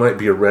 you know, you might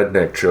be a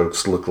redneck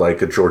jokes look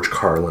like a George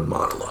Carlin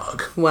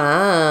monologue.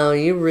 Wow,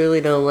 you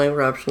really don't like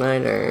Rob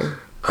Schneider.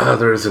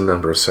 There's a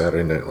number of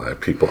Saturday Night Live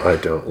people I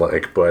don't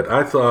like, but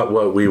I thought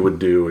what we would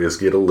do is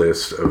get a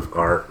list of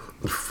our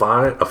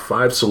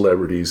five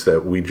celebrities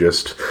that we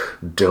just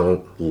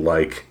don't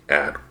like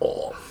at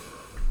all.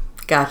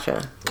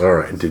 Gotcha. All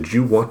right. Did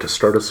you want to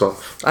start us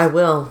off? I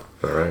will.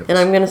 All right. And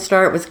I'm going to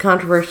start with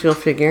controversial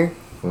figure,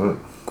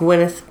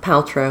 Gwyneth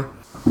Paltrow.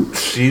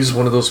 She's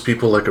one of those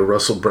people like a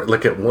Russell Brand.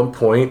 Like at one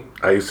point,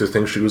 I used to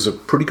think she was a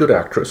pretty good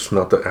actress,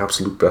 not the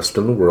absolute best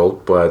in the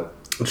world, but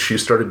she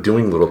started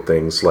doing little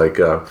things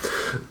like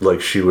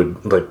she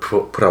would like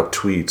put out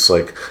tweets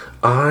like,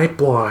 I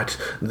bought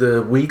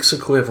the week's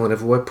equivalent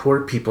of what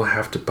poor people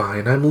have to buy,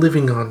 and I'm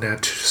living on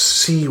that to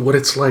see what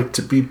it's like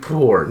to be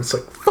poor. And it's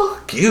like,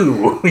 fuck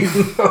you,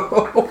 you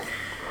know?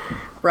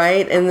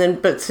 Right? And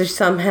then, but so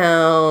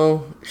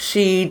somehow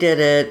she did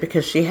it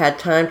because she had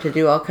time to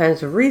do all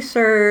kinds of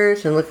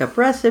research and look up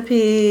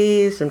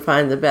recipes and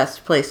find the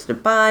best place to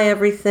buy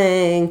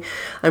everything.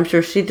 I'm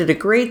sure she did a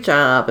great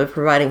job of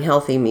providing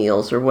healthy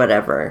meals or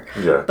whatever.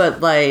 Yeah.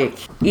 But,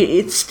 like,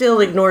 it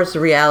still ignores the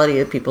reality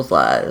of people's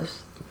lives.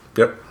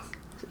 Yep.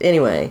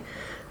 anyway,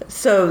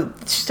 so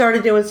she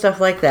started doing stuff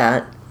like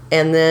that,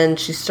 and then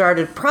she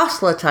started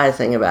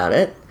proselytizing about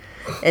it,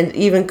 and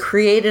even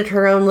created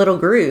her own little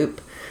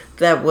group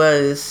that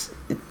was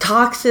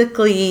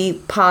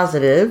toxically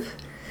positive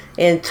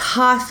and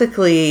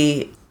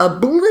toxically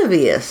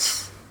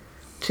oblivious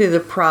to the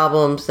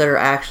problems that are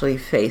actually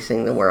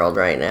facing the world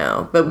right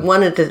now, but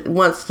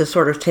wants to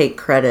sort of take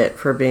credit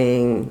for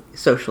being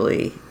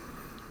socially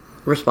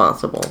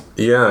responsible.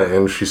 Yeah,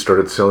 and she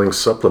started selling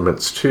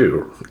supplements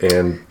too.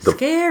 And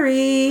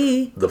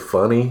Scary. The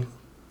funny,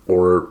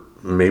 or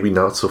maybe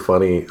not so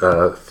funny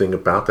thing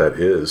about that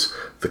is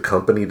the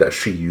company that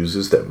she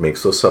uses that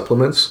makes those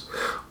supplements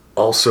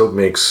also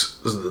makes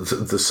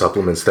the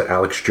supplements that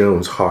Alex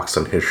Jones hawks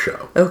on his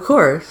show. Of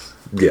course.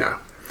 Yeah.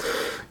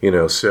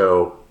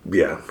 So,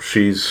 yeah,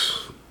 she's...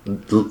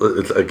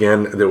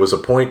 Again, there was a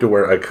point to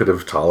where I could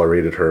have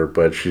tolerated her,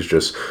 but she's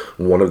just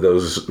one of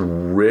those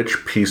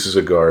rich pieces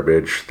of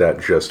garbage that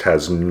just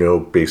has no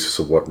basis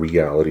of what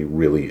reality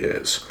really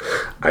is.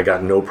 I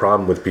got no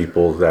problem with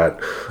people that,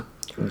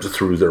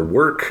 through their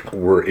work,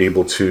 were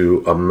able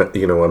to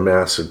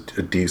amass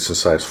a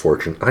decent-sized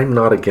fortune. I'm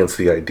not against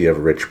the idea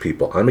of rich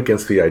people. I'm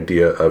against the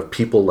idea of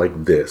people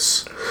like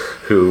this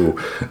who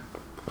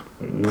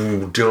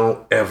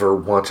don't ever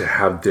want to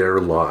have their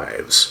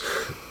lives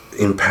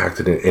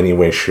impacted in any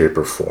way, shape,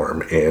 or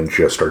form, and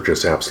are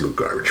just absolute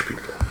garbage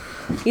people.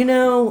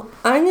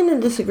 I'm going to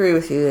disagree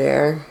with you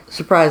there,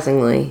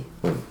 surprisingly.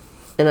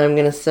 And I'm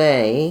going to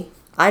say,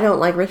 I don't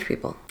like rich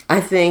people. I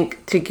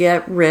think to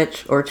get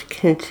rich or to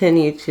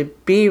continue to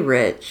be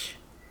rich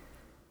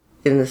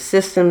in the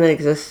system that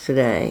exists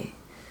today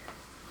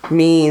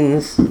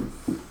means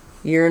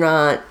you're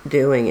not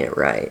doing it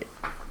right.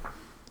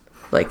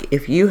 Like,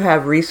 if you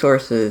have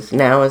resources,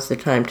 now is the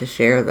time to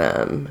share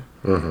them.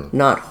 Mm-hmm.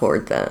 Not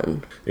hoard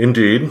them.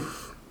 Indeed.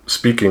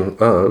 Speaking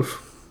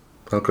of,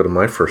 I'll go to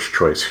my first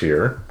choice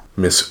here.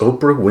 Miss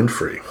Oprah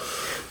Winfrey.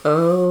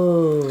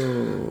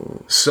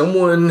 Oh.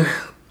 Someone,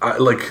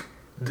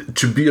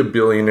 to be a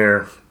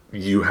billionaire,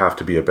 you have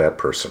to be a bad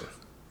person.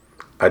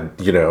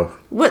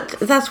 What?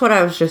 That's what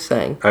I was just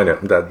saying. I know.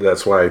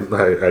 That's why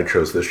I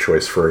chose this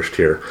choice first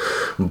here.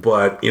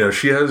 But,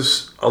 she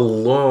has a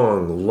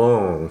long,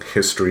 long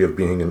history of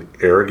being an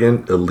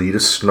arrogant,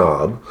 elitist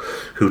snob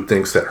who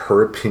thinks that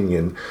her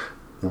opinion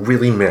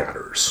really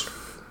matters.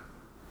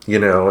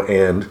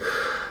 And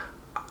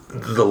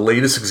the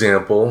latest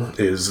example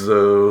is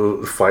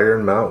the fire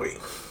in Maui.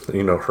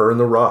 Her and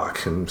The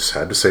Rock, and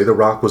sad to say The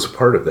Rock was a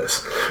part of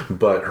this,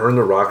 but her and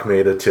The Rock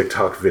made a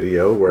TikTok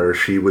video where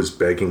she was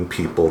begging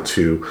people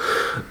to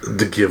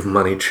give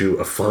money to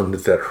a fund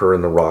that her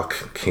and The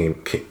Rock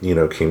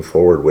came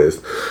forward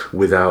with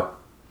without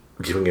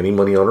giving any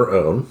money on her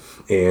own.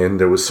 And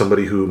there was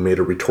somebody who made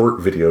a retort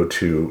video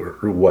to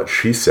what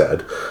she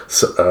said,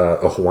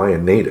 a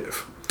Hawaiian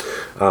native.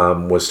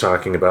 Was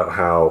talking about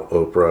how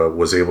Oprah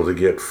was able to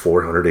get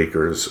 400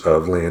 acres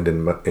of land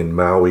in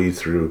Maui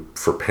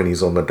for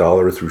pennies on the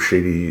dollar through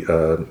shady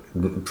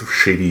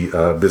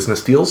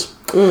business deals.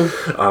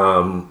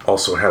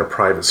 Also had a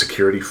private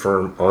security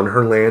firm on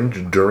her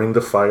land during the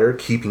fire,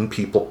 keeping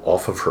people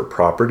off of her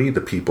property, the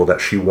people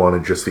that she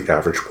wanted just the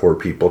average poor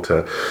people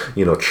to,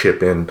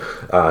 chip in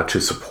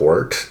to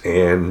support,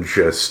 and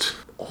just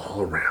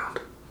all around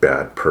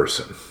bad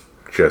person.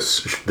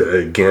 Just,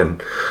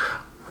 again...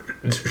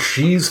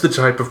 She's the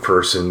type of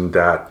person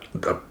that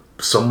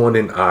someone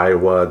in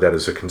Iowa that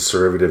is a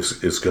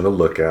conservative is going to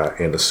look at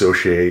and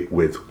associate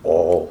with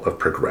all of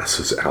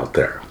progressives out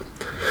there.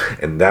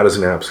 And that is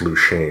an absolute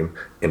shame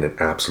and an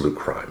absolute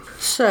crime.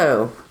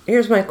 So,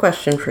 here's my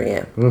question for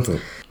you. Mm-hmm.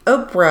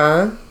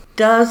 Oprah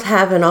does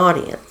have an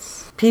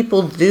audience.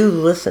 People do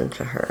listen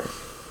to her.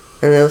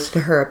 And they listen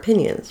to her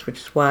opinions,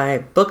 which is why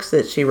books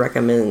that she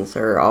recommends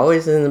are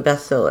always in the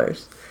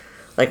bestsellers.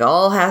 Like,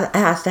 all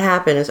has to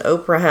happen is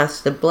Oprah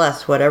has to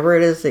bless whatever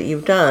it is that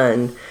you've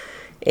done,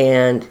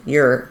 and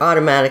you're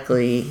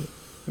automatically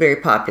very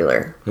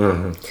popular.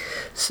 Mm-hmm.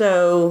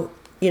 So,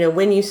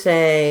 when you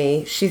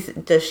say she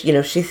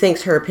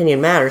thinks her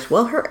opinion matters,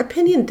 well, her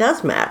opinion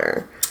does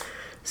matter.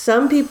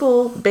 Some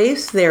people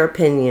base their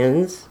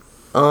opinions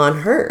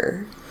on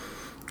her.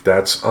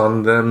 That's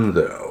on them,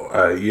 though.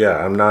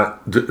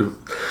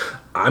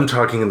 I'm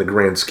talking in the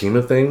grand scheme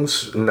of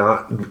things,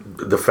 not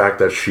the fact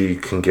that she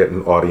can get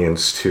an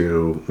audience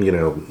to,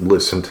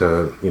 listen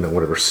to,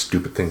 whatever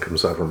stupid thing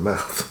comes out of her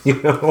mouth,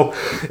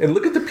 And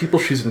look at the people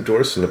she's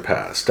endorsed in the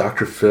past.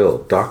 Dr. Phil,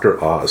 Dr.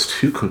 Oz,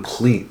 two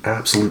complete,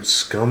 absolute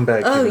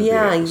scumbag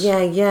beings.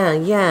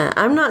 Yeah.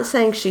 I'm not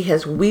saying she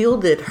has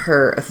wielded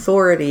her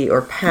authority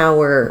or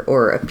power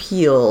or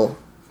appeal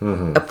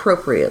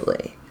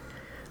appropriately.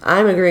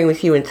 I'm agreeing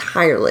with you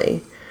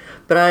entirely.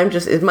 But I'm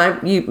just,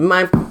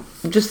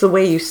 just the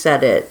way you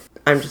said it,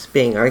 I'm just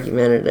being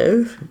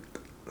argumentative.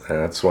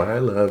 That's why I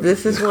love you.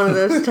 This is one of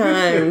those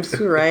times,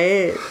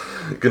 right?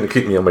 Gonna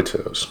keep me on my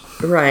toes.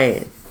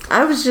 Right.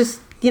 I was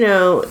just,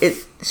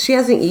 she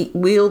hasn't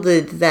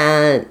wielded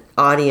that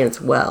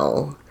audience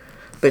well,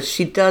 but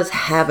she does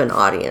have an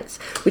audience,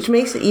 which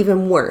makes it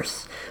even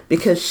worse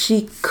because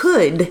she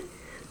could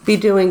be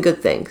doing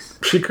good things.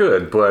 She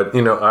could, but,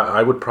 you know,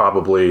 I would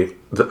probably...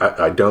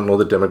 I don't know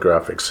the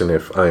demographics, and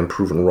if I'm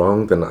proven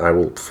wrong, then I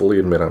will fully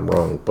admit I'm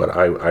wrong. But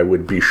I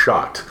would be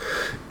shocked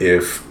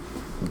if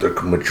the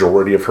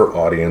majority of her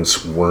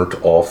audience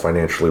weren't all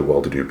financially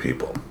well-to-do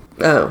people.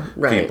 Oh,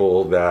 right.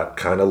 People that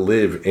kind of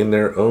live in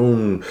their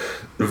own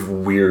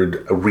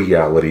weird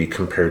reality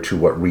compared to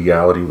what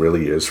reality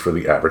really is for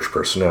the average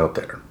person out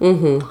there.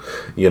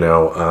 Mm-hmm. You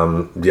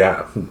know,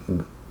 yeah.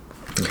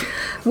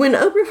 When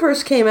Oprah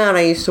first came out,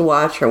 I used to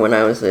watch her when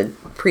I was a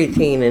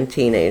preteen and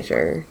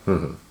teenager.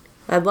 Mm-hmm.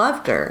 I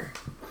loved her.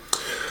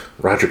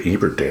 Roger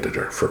Ebert dated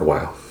her for a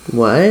while.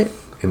 What?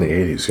 In the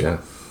 80s,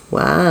 yeah.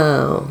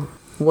 Wow.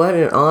 What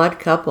an odd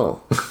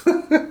couple.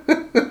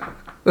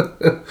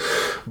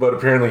 But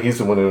apparently he's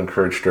the one who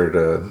encouraged her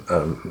to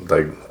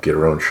like get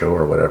her own show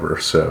or whatever.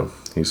 So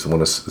he's the one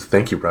to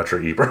thank you, Roger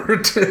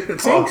Ebert.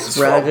 Thanks,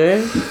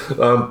 Roger.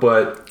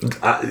 But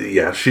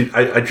yeah,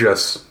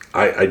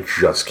 I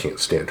just can't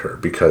stand her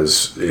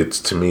because it's,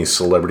 to me,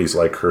 celebrities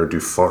like her do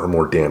far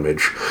more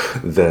damage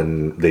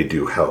than they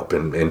do help.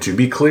 And to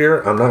be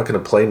clear, I'm not going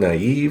to play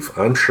naive.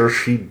 I'm sure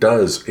she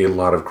does a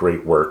lot of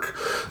great work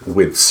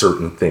with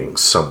certain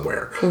things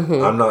somewhere.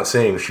 Mm-hmm. I'm not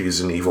saying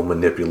she's an evil,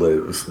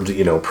 manipulative,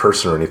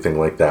 person or anything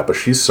like that, but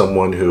she's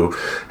someone who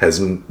has,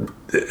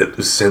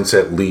 since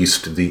at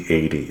least the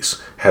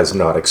 80s, has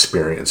not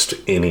experienced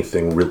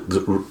anything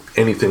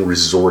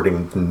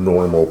resorting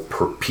normal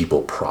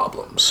people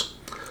problems.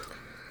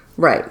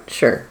 Right,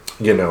 sure.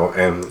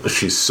 And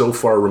she's so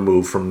far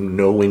removed from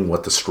knowing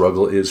what the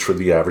struggle is for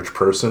the average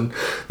person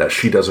that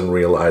she doesn't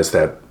realize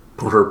that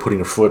her putting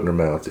her foot in her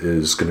mouth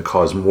is going to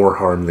cause more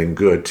harm than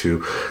good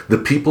to the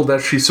people that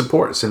she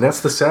supports. And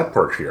that's the sad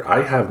part here.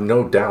 I have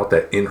no doubt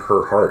that in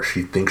her heart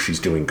she thinks she's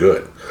doing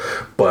good.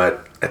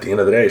 But at the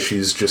end of the day,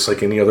 she's just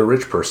like any other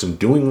rich person,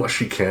 doing what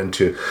she can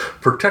to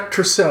protect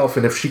herself,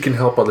 and if she can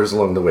help others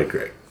along the way,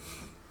 great.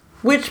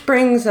 Which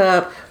brings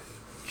up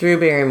Drew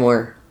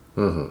Barrymore.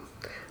 Mm-hmm.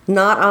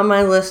 Not on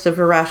my list of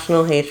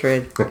irrational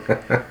hatred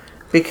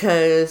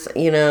because,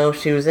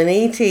 she was an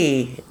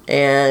E.T.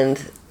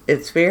 and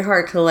it's very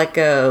hard to let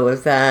go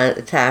of that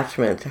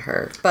attachment to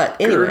her. But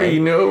anyway. Gertie,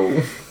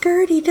 no.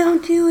 Gertie,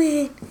 don't do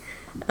it.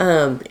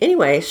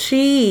 Anyway,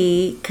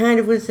 she kind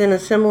of was in a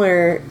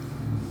similar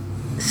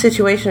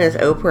situation as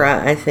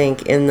Oprah, I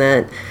think, in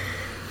that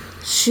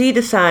she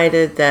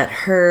decided that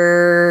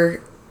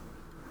her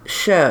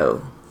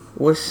show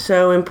was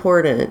so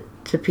important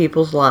to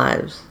people's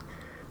lives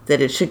that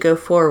it should go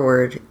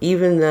forward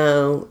even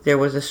though there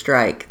was a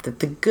strike, that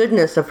the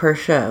goodness of her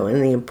show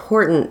and the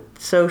important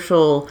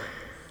social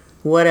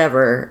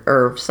whatever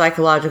or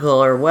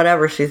psychological or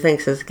whatever she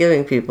thinks is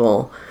giving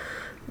people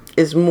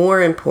is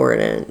more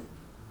important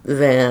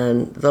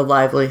than the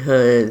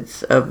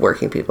livelihoods of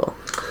working people.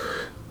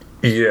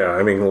 Yeah,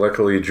 I mean,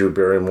 luckily Drew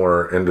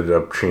Barrymore ended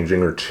up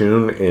changing her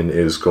tune and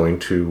is going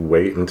to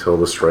wait until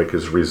the strike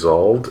is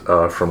resolved,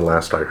 from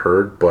last I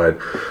heard. But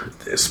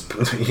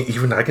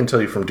even I can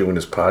tell you from doing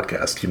this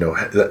podcast,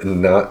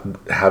 not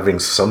having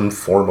some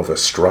form of a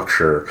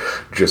structure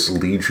just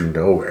leads you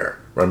nowhere.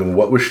 I mean,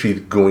 what was she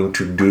going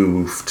to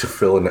do to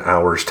fill an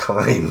hour's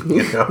time,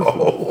 Like,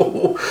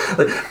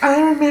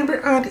 I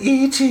remember on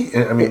E.G.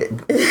 I mean, like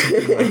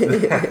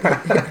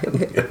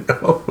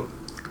that,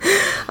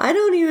 I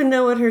don't even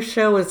know what her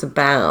show is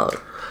about.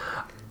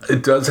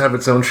 It does have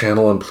its own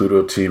channel on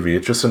Pluto TV.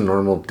 It's just a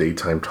normal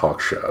daytime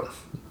talk show.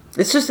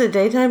 It's just a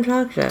daytime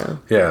talk show?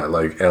 Yeah,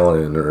 like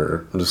Ellen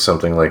or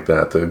something like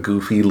that. The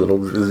goofy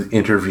little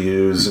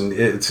interviews.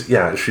 And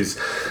she's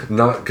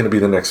not going to be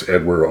the next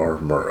Edward R.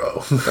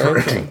 Murrow or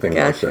anything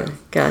like that.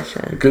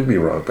 Gotcha. It could be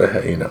wrong, but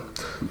hey,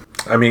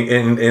 I mean,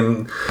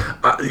 and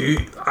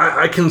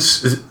I can...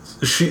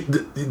 She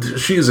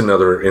is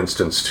another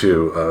instance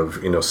too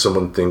of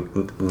someone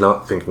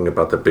not thinking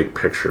about the big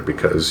picture,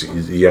 because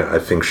I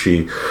think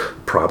she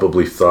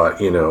probably thought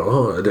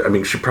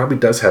she probably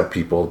does have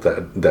people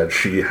that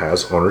she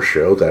has on her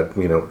show that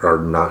are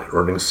not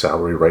earning a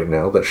salary right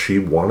now that she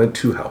wanted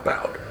to help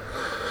out.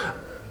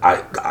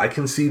 I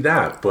can see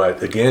that,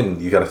 but again,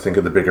 you got to think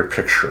of the bigger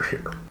picture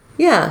here.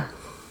 Yeah.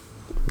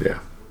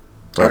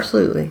 All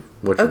absolutely.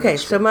 Right. Okay,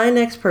 so my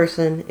next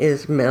person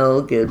is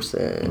Mel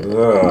Gibson.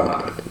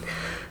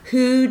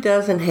 Who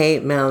doesn't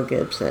hate Mel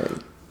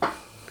Gibson?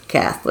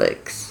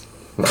 Catholics.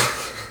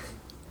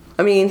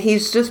 I mean,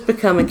 he's just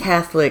become a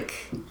Catholic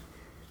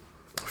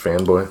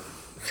fanboy,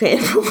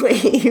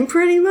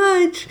 pretty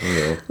much.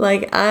 Yeah.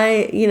 Like,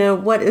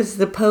 what is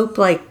the Pope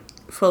like?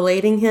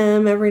 Filleting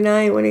him every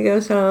night when he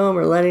goes home,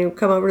 or letting him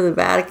come over to the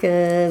Vatican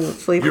and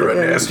sleep with him.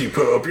 You're a nasty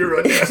Pope.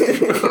 You're a nasty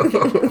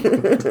Pope.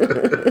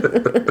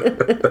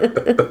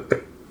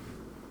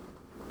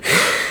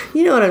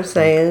 You know what I'm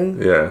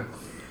saying? Yeah.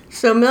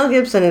 So Mel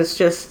Gibson is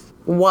just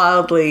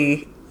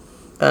wildly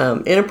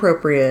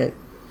inappropriate,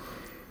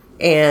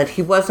 and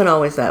he wasn't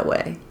always that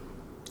way.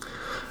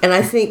 And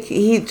I think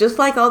he, just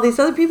like all these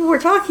other people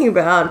we're talking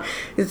about,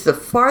 it's the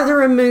farther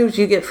removed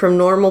you get from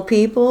normal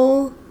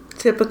people,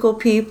 typical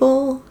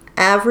people,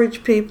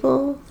 average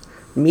people,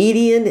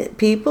 median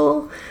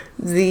people,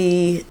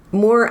 the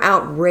more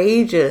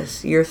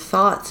outrageous your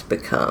thoughts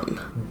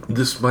become.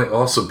 This might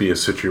also be a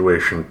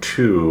situation,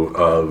 too,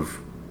 of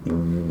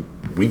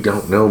we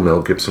don't know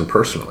Mel Gibson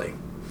personally.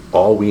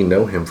 All we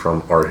know him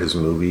from are his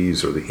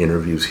movies or the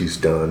interviews he's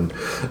done,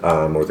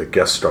 or the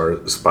guest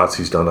star spots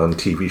he's done on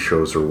TV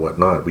shows or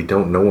whatnot. We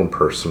don't know him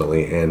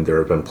personally, and there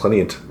have been plenty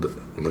of...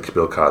 Look at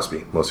Bill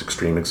Cosby, most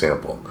extreme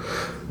example.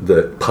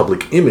 The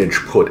public image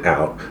put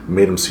out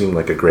made him seem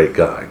like a great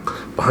guy.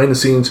 Behind the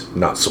scenes,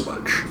 not so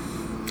much.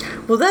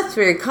 Well, that's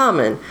very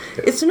common.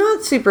 It's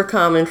not super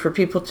common for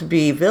people to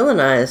be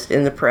villainized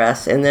in the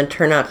press and then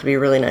turn out to be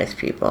really nice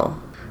people.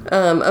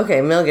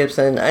 Okay, Mel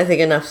Gibson. I think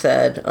enough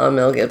said on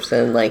Mel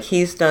Gibson. Like,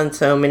 he's done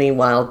so many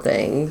wild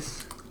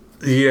things.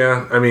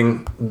 Yeah, I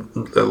mean,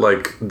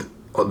 like,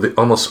 the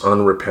almost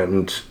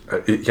unrepentant...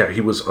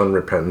 he was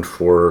unrepentant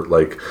for,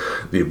 like,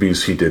 the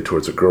abuse he did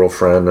towards a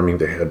girlfriend. I mean,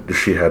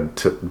 she had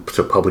to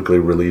publicly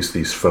release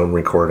these phone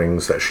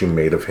recordings that she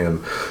made of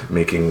him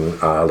making,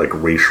 like,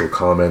 racial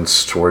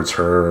comments towards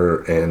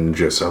her and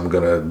just, I'm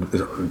gonna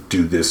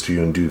do this to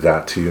you and do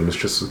that to you. And it's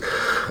just...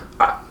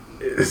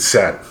 it's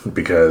sad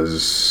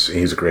because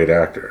he's a great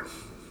actor.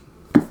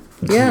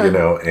 Yeah. You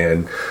know,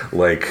 and,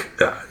 like,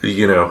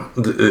 you know...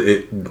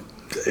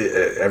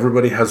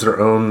 everybody has their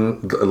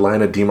own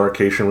line of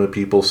demarcation with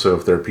people, so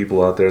if there are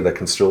people out there that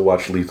can still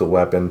watch Lethal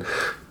Weapon,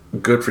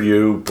 good for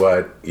you,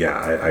 but yeah,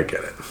 I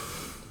get it.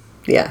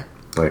 Yeah.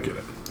 I get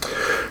it.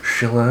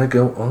 Shall I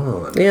go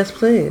on? Yes,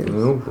 please.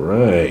 All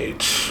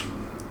right.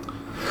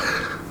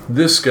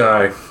 This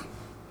guy,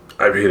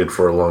 I've hated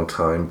for a long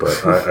time,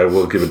 but I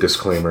will give a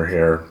disclaimer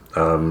here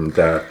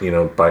that, you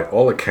know, by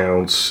all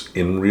accounts,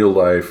 in real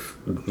life,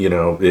 you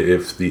know,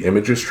 if the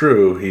image is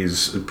true,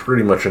 he's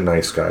pretty much a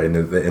nice guy.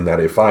 In that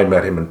if I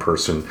met him in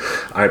person,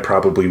 I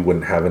probably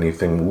wouldn't have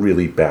anything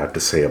really bad to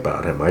say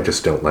about him. I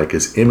just don't like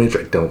his image.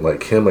 I don't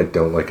like him. I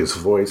don't like his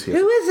voice. Who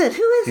is it?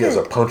 He has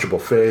a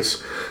punchable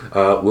face.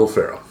 Will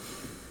Ferrell.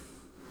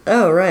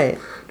 Oh, right.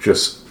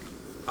 Just...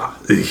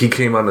 he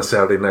came on the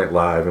Saturday Night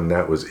Live, and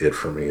that was it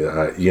for me.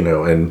 You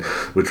know, and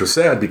which was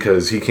sad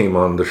because he came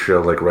on the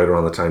show like right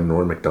around the time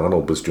Norm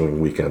Macdonald was doing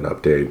Weekend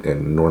Update,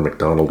 and Norm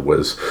Macdonald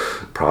was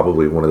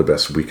probably one of the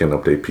best Weekend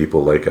Update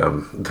people. Like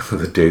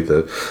the day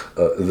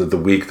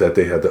the week that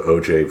they had the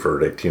OJ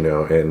verdict, you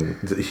know, and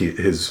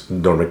his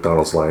Norm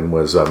Macdonald's line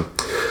was,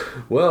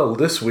 "Well,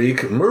 this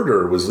week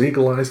murder was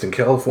legalized in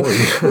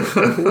California,"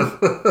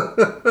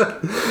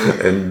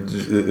 and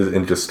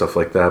just stuff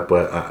like that.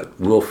 But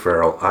Will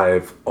Ferrell,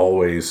 I've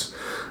always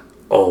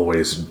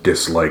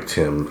disliked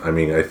him. I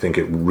mean, I think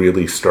it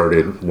really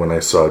started when I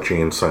saw Jay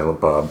and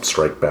Silent Bob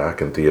Strike Back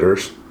in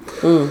theaters.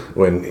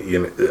 When, you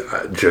know,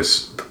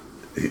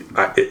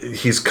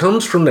 he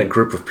comes from that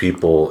group of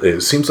people.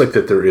 It seems like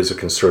that there is a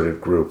concerted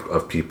group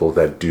of people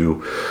that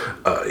do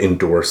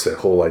endorse that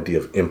whole idea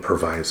of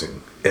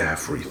improvising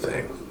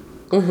everything.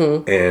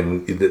 Mm-hmm.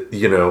 And,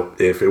 you know,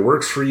 if it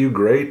works for you,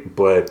 great,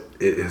 but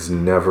it has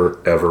never,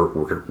 ever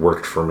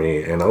worked for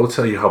me. And I will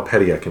tell you how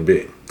petty I can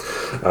be.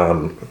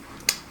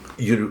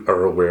 You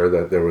are aware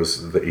that there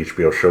was the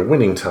HBO show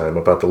Winning Time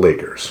about the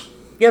Lakers.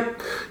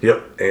 Yep.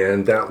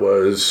 And that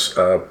was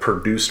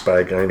produced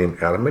by a guy named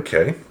Adam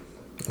McKay,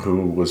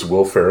 who was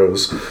Will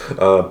Ferrell's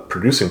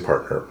producing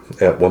partner.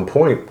 At one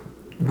point,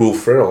 Will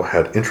Ferrell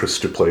had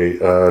interest to play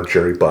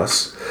Jerry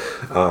Buss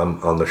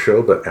on the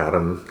show, but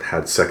Adam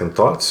had second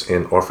thoughts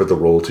and offered the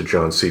role to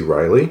John C.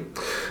 Reilly,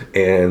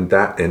 and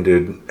that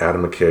ended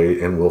Adam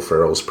McKay and Will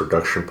Ferrell's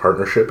production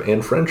partnership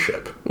and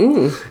friendship.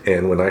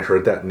 And when I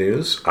heard that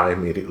news, I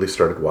immediately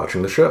started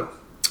watching the show.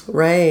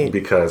 Right.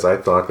 Because I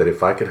thought that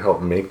if I could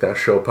help make that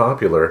show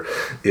popular,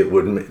 it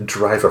would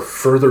drive a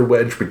further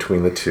wedge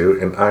between the two,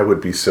 and I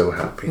would be so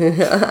happy.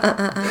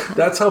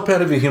 That's how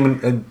petty of a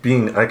human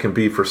being I can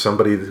be for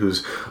somebody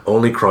whose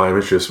only crime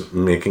is just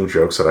making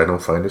jokes that I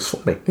don't find as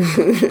funny.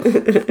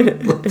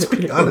 Let's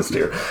be honest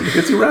here.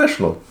 It's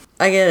irrational.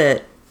 I get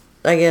it.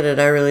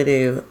 I really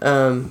do.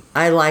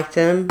 I liked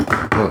him.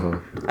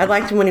 Mm-hmm. I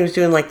liked him when he was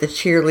doing like the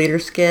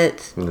cheerleader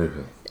skit.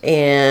 Mm-hmm.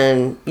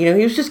 And, you know,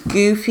 he was just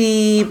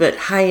goofy, but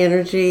high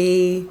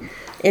energy,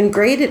 and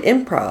great at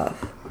improv.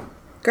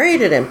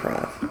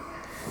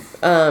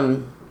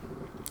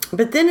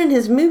 But then in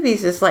his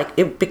movies, it's like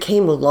it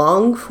became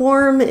long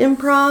form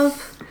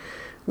improv,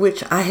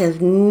 which I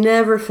have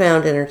never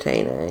found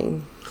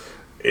entertaining.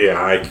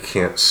 Yeah, I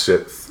can't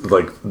sit,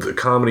 like, the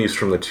comedies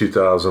from the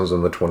 2000s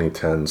and the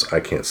 2010s,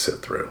 I can't sit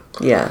through.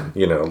 Yeah.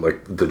 You know,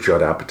 like the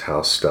Judd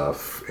Apatow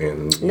stuff.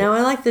 And no,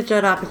 I like the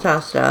Judd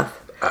Apatow stuff.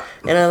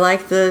 And I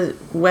like the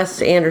Wes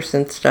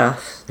Anderson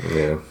stuff.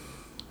 Yeah.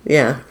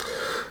 Yeah.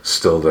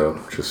 Still, though,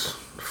 just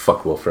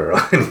fuck Will Ferrell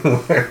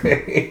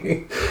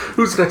anyway.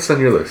 Who's next on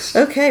your list?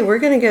 Okay, we're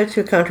going to go to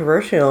a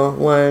controversial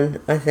one,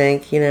 I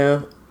think, you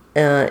know.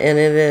 And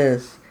it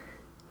is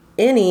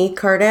any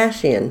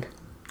Kardashian.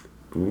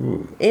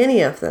 Ooh. Any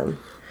of them.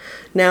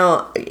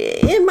 Now,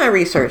 in my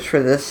research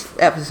for this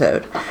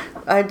episode,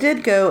 I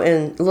did go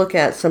and look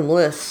at some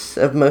lists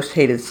of most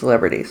hated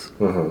celebrities.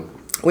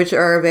 Mm-hmm. which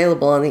are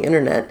available on the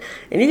internet.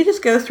 And you can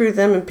just go through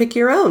them and pick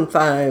your own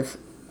 5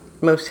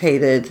 most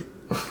hated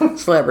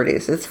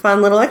celebrities. It's a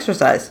fun little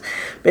exercise.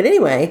 But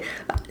anyway,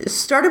 it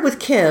started with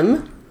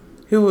Kim,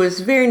 who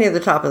was very near the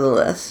top of the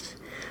list.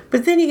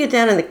 But then you get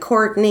down into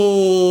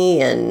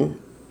Courtney and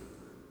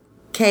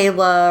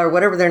Kayla, or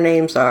whatever their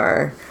names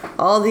are,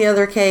 all the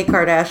other K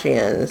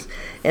Kardashians,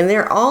 and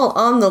they're all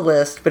on the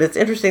list, but it's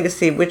interesting to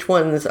see which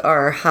ones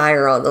are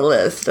higher on the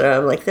list.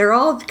 Like, they're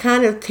all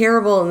kind of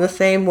terrible in the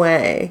same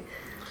way.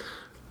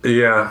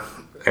 Yeah,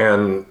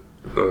 and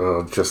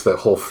just that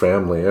whole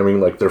family. I mean,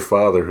 like, their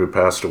father, who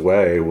passed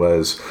away,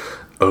 was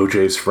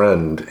OJ's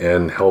friend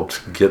and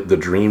helped get the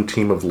dream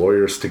team of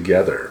lawyers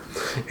together,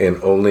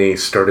 and only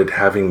started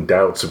having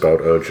doubts about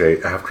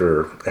OJ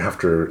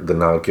after the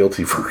not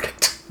guilty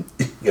verdict.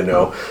 You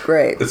know?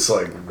 Right. It's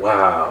like,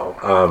 wow.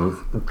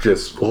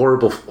 Just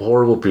horrible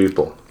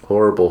people.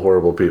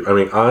 Horrible people. I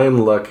mean, I'm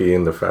lucky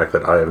in the fact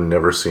that I have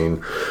never seen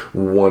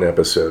one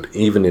episode,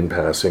 even in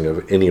passing,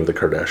 of any of the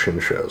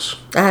Kardashian shows.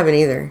 I haven't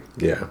either.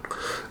 Yeah.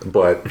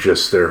 But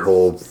just their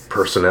whole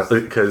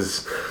personality,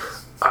 because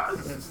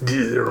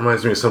it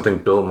reminds me of something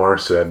Bill Maher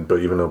said, but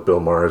even though Bill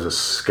Maher is a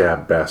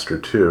scab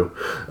bastard too,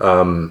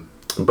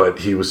 but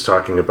he was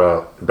talking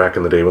about back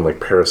in the day when, like,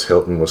 Paris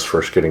Hilton was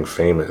first getting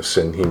famous,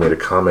 and he made a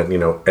comment, you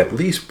know, at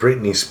least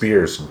Britney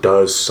Spears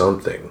does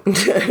something.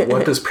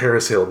 What does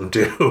Paris Hilton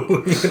do?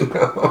 You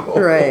know?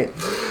 Right.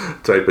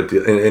 Type of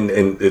deal. And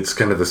it's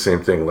kind of the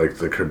same thing. Like,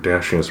 the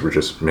Kardashians were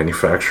just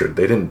manufactured.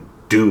 They didn't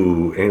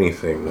do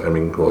anything. I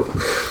mean, well,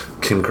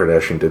 Kim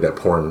Kardashian did that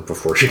porn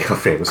before she got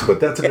famous, but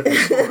that's a different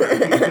story.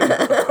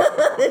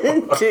 They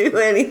didn't do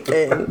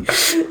anything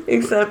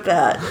except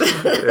that.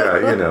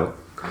 Yeah, you know.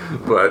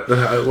 But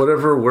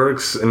whatever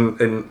works,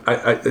 and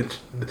I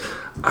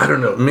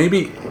don't know,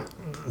 maybe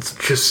it's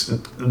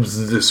just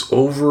this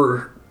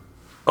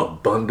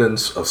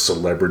overabundance of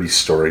celebrity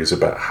stories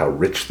about how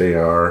rich they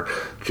are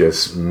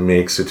just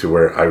makes it to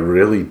where I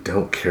really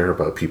don't care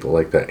about people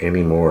like that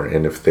anymore.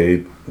 And if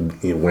they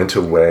went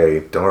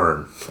away,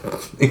 darn,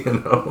 you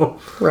know?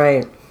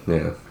 Right.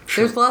 Yeah.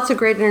 There's lots of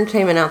great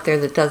entertainment out there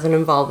that doesn't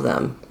involve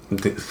them.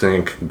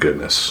 Thank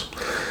goodness.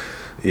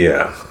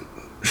 Yeah.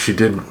 She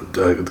did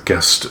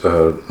guest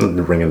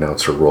the ring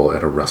announcer role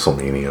at a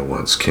WrestleMania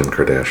once. Kim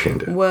Kardashian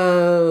did.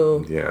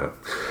 Whoa. Yeah.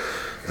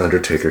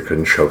 Undertaker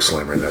couldn't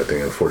chokeslam her that day,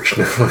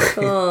 unfortunately.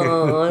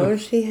 Oh, I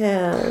wish he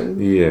had.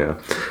 Yeah.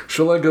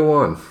 Shall I go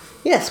on?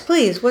 Yes,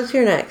 please. What's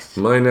your next?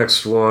 My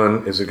next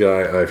one is a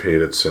guy I've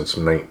hated since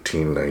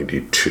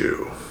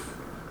 1992.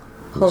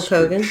 Hulk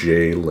Hogan?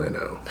 Jay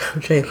Leno.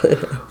 Jay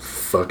Leno.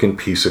 Fucking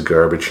piece of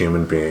garbage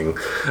human being.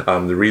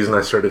 The reason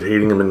I started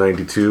hating him in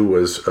 92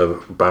 was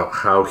about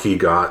how he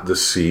got the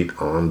seat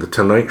on The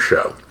Tonight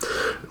Show.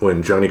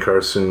 When Johnny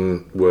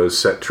Carson was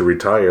set to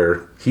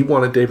retire, he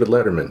wanted David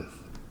Letterman.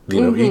 You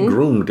know, he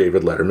groomed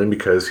David Letterman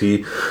because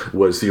he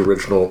was the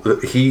original.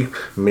 He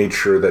made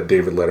sure that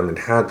David Letterman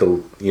had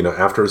the, you know,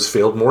 after his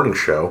failed morning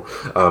show,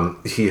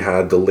 he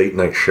had the late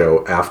night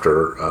show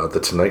after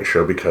The Tonight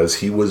Show because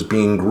he was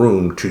being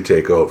groomed to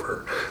take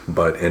over.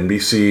 But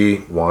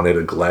NBC wanted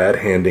a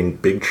glad-handing,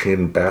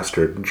 big-chin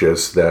bastard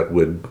just that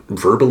would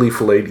verbally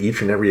fillet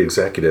each and every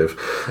executive,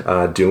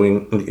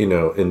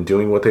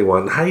 doing what they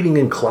want, hiding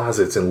in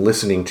closets and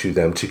listening to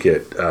them to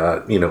get,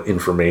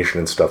 information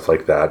and stuff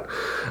like that.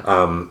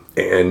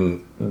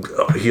 And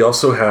he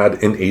also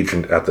had an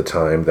agent at the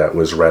time that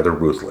was rather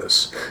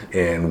ruthless.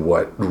 And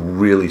what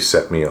really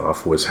set me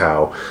off was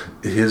how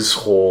his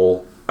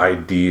whole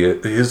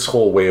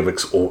way of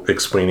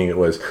explaining it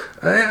was,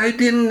 I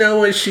didn't know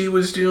what she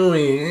was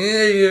doing.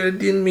 I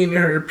didn't mean to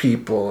hurt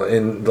people.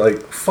 And,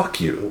 like, fuck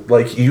you.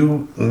 Like,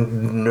 you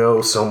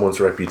know someone's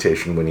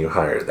reputation when you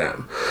hire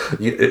them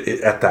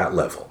at that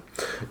level.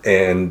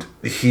 And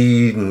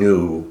he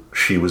knew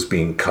she was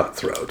being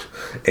cutthroat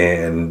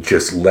and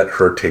just let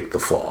her take the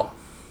fall.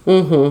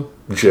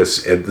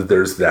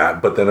 There's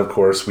that. But then, of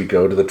course, we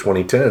go to the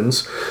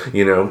 2010s.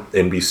 You know,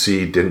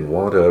 NBC didn't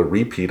want a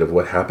repeat of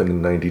what happened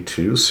in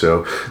 92.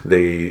 So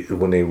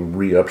when they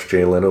re-upped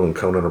Jay Leno and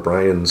Conan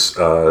O'Brien's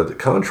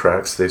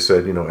contracts, they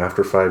said, you know,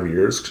 after 5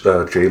 years,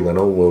 Jay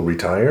Leno will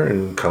retire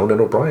and Conan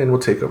O'Brien will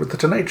take over The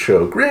Tonight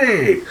Show.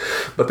 Great!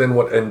 But then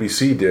what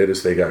NBC did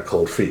is they got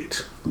cold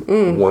feet.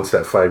 Once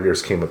that 5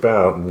 years came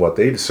about, what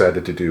they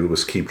decided to do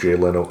was keep Jay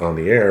Leno on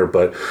the air,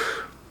 but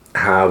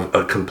have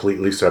a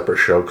completely separate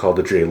show called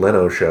The Jay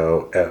Leno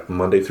Show at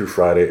Monday through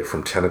Friday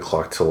from 10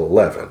 o'clock till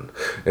 11.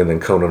 And then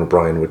Conan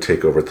O'Brien would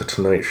take over The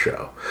Tonight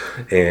Show.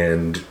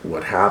 And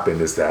what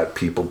happened is that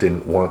people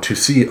didn't want to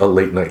see a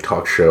late night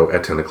talk show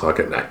at 10 o'clock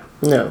at night.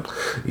 No.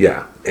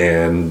 Yeah.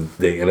 And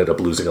they ended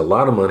up losing a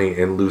lot of money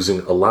and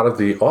losing a lot of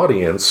the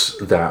audience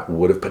that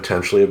would have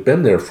potentially have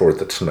been there for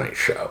The Tonight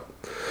Show.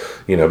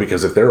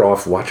 because if they're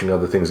off watching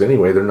other things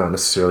anyway, they're not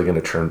necessarily going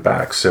to turn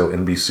back. So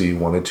NBC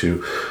wanted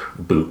to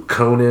boot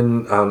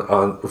Conan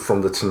on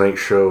from the Tonight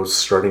Show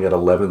starting at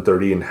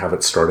 11:30 and have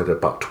it start at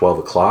about 12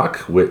 o'clock,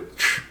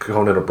 which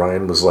Conan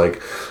O'Brien was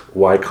like,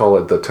 why call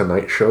it the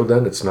Tonight Show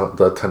then? It's not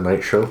the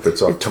Tonight Show if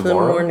it's up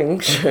tomorrow. The morning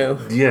show.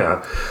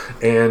 Yeah.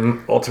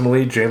 And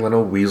ultimately, Jay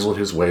Leno weaseled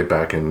his way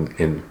back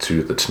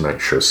into the Tonight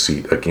Show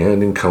seat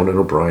again, and Conan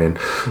O'Brien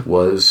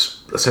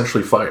was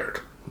essentially fired.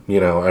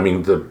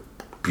 The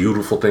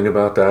beautiful thing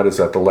about that is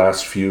that the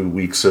last few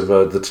weeks of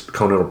the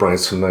Conan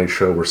O'Brien's Tonight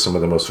Show were some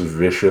of the most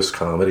vicious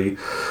comedy.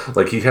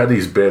 Like, he had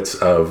these bits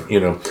of,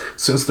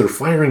 since they're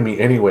firing me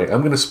anyway,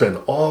 I'm going to spend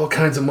all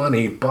kinds of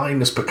money buying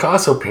this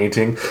Picasso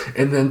painting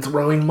and then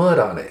throwing mud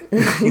on it.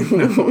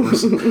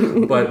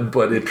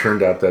 But it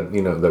turned out that,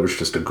 that was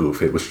just a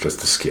goof. It was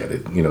just a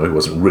skit. He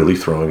wasn't really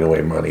throwing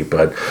away money,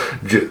 but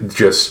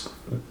just...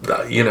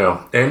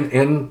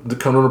 and the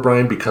Conan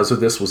O'Brien, because of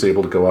this, was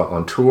able to go out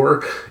on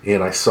tour,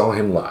 and I saw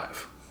him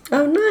live.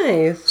 Oh,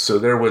 nice. So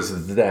there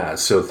was that.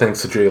 So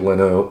thanks to Jay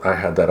Leno, I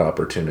had that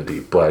opportunity.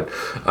 But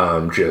I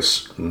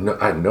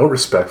had no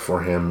respect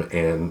for him,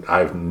 and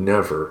I've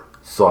never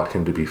thought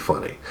him to be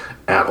funny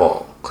at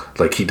all.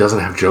 Like, he doesn't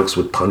have jokes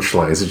with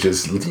punchlines. It's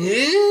just... he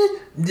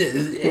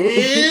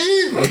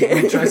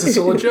tries to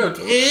sell a joke.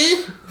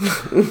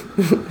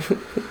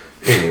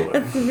 Anyway.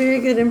 That's a very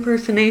good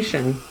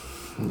impersonation.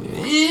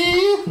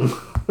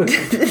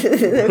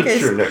 Okay,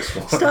 sure, next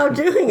one. Stop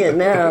doing it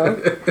now.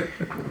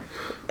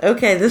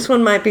 Okay, this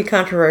one might be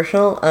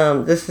controversial.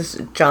 This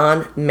is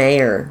John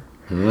Mayer.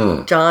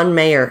 John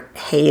Mayer.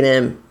 Hate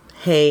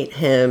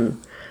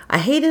him. I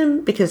hate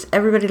him because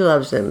everybody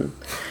loves him.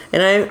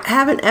 And I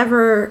haven't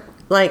ever,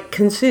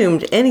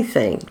 consumed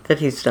anything that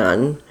he's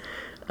done.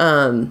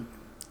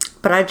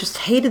 But I just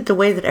hated the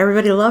way that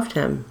everybody loved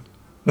him.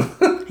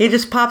 He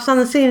just pops on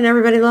the scene and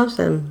everybody loves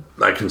him.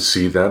 I can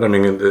see that. I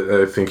mean,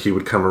 I think he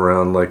would come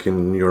around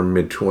in your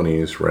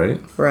mid-20s, right?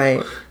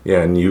 Right.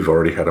 Yeah, and you've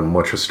already had a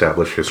much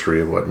established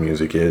history of what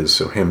music is.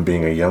 So him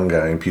being a young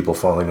guy and people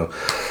falling,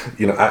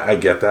 I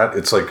get that.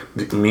 It's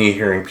like me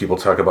hearing people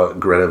talk about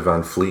Greta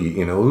Van Fleet,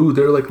 ooh,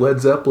 they're like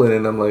Led Zeppelin.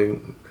 And I'm like,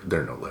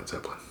 they're no Led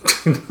Zeppelin.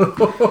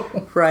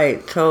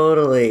 Right,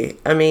 totally.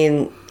 I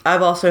mean,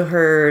 I've also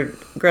heard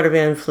Greta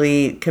Van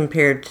Fleet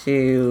compared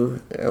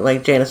to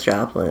Janis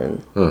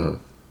Joplin. Mm-hmm.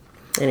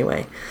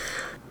 Anyway,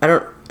 I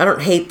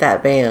don't hate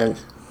that band,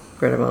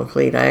 Greta Van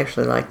Fleet. I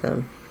actually like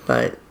them,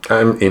 but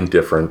I'm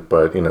indifferent.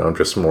 But I'm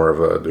just more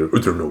of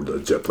they're no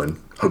Led Zeppelin.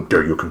 How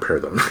dare you compare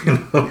them?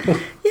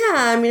 Yeah,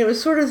 I mean, it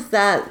was sort of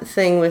that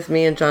thing with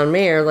me and John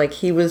Mayer. Like,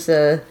 he was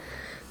a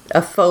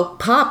folk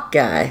pop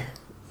guy,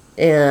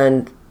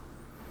 and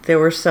there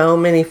were so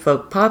many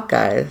folk pop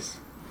guys.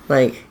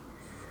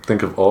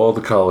 Think of all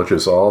the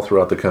colleges all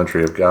throughout the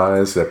country of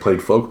guys that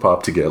played folk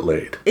pop to get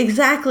laid.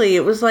 Exactly.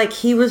 It was like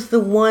he was the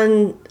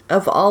one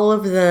of all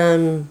of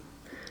them,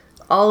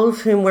 all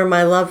of whom were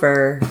my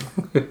lover.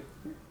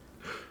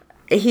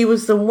 He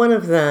was the one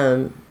of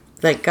them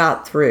that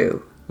got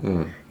through.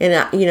 Mm. And,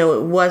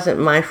 it wasn't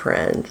my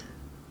friend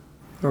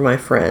or my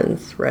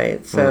friends,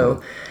 right?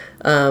 So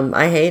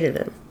I hated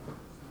him.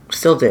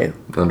 Still do.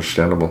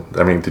 Understandable.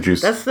 I mean, did you...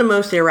 That's the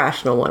most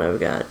irrational one I've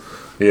got.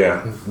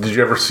 Yeah. Did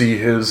you ever see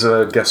his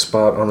guest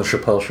spot on the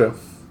Chappelle Show?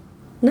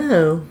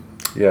 No.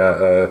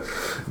 Yeah.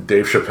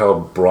 Dave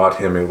Chappelle brought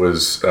him. It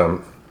was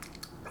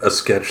a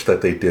sketch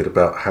that they did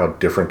about how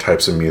different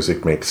types of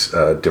music makes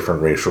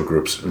different racial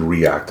groups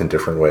react in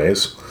different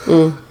ways.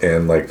 Mm.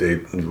 And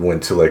they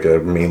went to a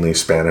mainly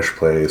Spanish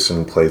place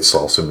and played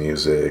salsa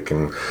music,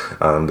 and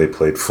they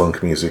played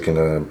funk music in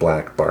a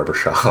black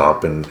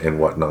barbershop and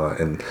whatnot.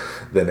 And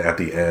then at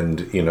the end,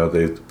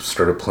 they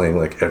started playing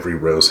Every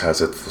Rose Has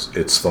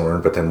Its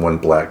Thorn, but then one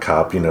black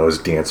cop, is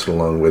dancing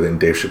along with it, and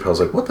Dave Chappelle's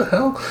like, what the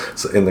hell?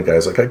 So, and the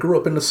guy's like, I grew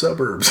up in the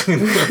suburbs.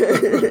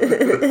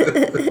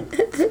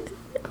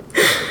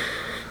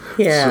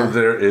 Yeah. So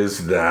there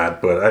is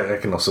that, but I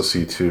can also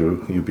see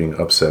too you being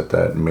upset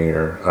that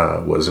Mayer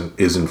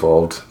is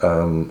involved,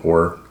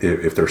 or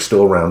if they're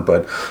still around,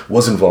 but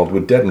was involved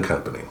with Dead &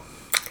 Company.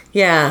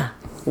 Yeah.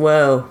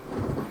 Whoa.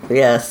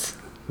 Yes.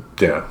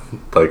 Yeah,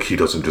 he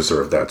doesn't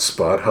deserve that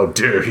spot. How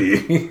dare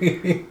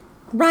he?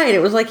 Right.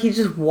 It was like he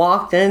just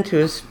walked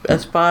into a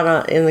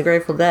spot in the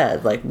Grateful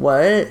Dead.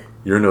 What?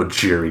 You're no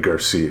Jerry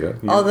Garcia.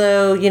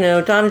 Although,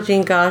 Donna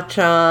Jean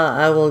Gotcha,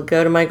 I will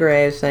go to my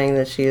grave saying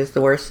that she is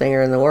the worst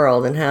singer in the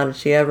world. And how did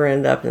she ever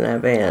end up in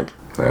that band?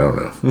 I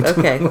don't know.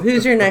 Okay,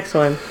 who's your next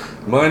one?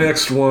 My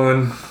next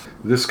one,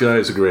 this guy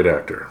is a great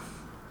actor.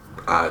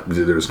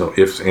 There's no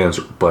ifs, ands,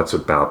 or buts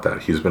about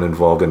that. He's been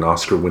involved in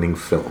Oscar-winning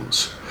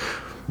films.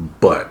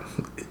 But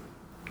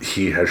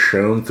he has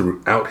shown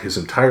throughout his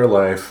entire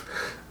life,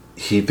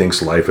 he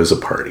thinks life is a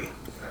party.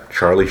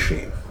 Charlie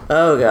Sheen.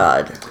 Oh,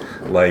 God.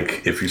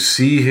 If you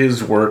see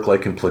his work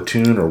in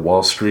Platoon or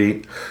Wall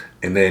Street,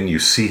 and then you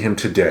see him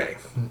today,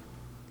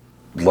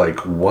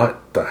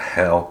 what the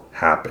hell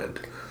happened?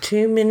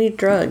 Too many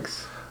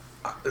drugs.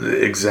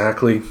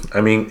 Exactly.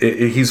 I mean,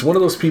 he's one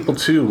of those people,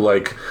 too,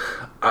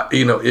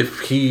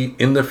 if he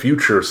in the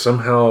future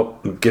somehow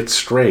gets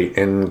straight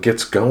and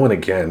gets going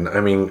again, I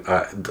mean,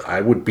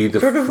 I would be the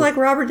sort of like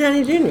Robert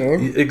Downey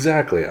Jr.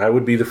 Exactly. I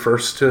would be the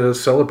first to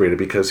celebrate it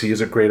because he is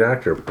a great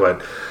actor.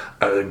 But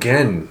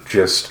again,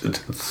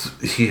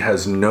 he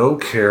has no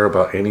care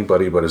about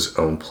anybody but his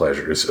own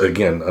pleasures.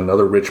 Again,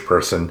 another rich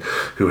person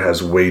who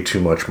has way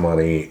too much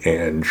money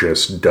and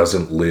just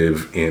doesn't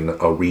live in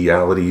a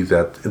reality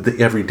that the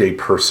everyday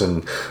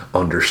person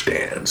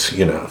understands,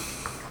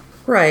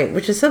 Right,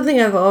 which is something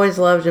I've always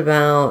loved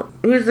about...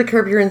 Who's the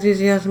Curb Your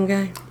Enthusiasm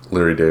guy?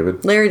 Larry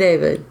David. Larry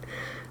David.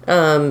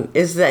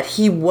 Is that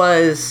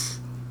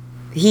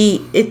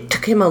it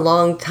took him a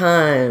long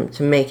time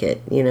to make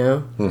it,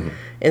 Mm-hmm.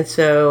 And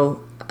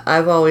so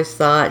I've always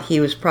thought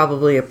he was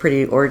probably a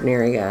pretty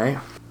ordinary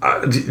guy.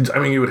 I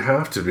mean, you would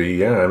have to be,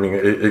 yeah. I mean,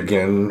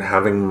 again,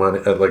 having money,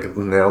 like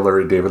now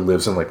Larry David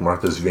lives in like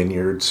Martha's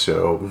Vineyard,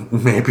 so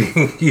maybe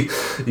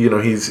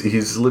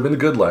he's living a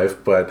good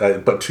life.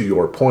 But to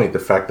your point, the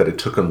fact that it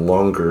took him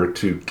longer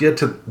to get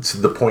to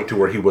the point to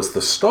where he was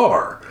the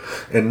star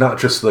and not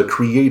just the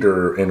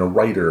creator and a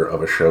writer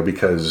of a show,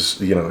 because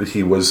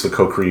he was the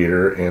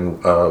co-creator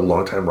and a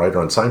longtime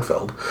writer on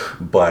Seinfeld.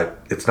 But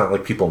it's not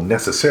like people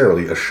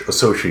necessarily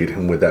associate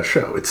him with that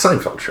show. It's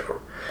Seinfeld show.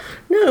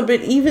 No,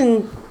 but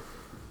even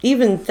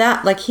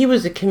that, like, he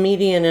was a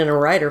comedian and a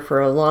writer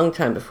for a long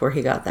time before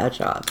he got that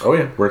job. Oh,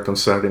 yeah. Worked on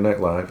Saturday Night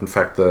Live. In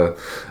fact, the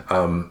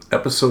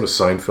episode of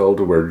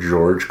Seinfeld where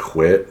George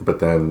quit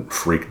but then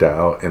freaked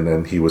out and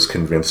then he was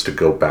convinced to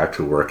go back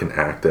to work and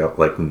act out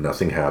like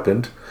nothing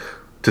happened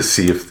to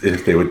see if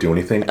they would do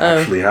anything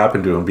actually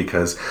happened to him,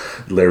 because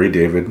Larry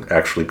David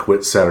actually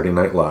quit Saturday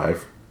Night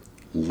Live,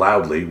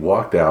 loudly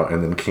walked out,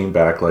 and then came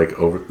back like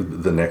over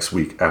the next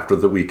week after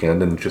the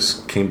weekend and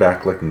just came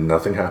back like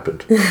nothing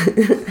happened.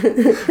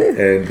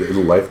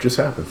 And life just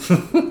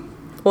happened.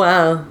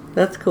 Wow,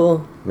 that's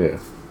cool. Yeah.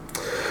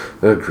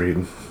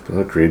 Agreed.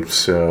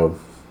 So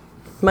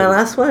my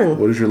last one.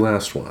 What is your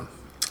last one?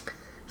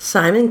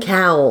 Simon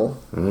Cowell.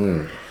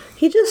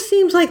 He just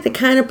seems like the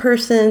kind of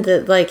person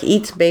that like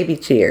eats baby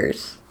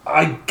tears.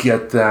 I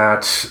get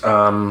that.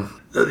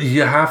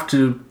 You have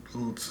to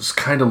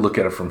kind of look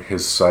at it from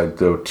his side,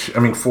 though. I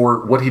mean,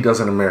 for what he does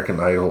in American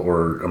Idol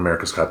or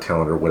America's Got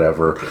Talent or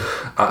whatever,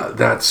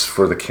 that's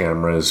for the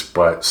cameras.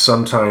 But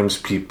sometimes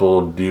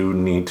people do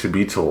need to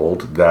be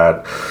told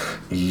that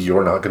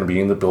you're not going to be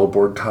in the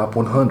Billboard Top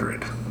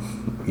 100.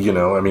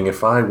 I mean,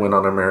 if I went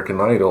on American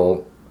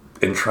Idol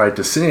and tried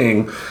to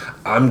sing,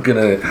 I'm going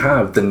to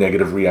have the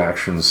negative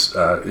reactions,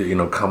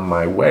 come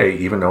my way.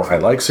 Even though I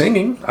like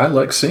singing,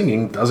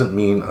 doesn't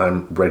mean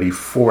I'm ready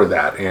for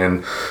that.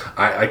 And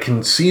I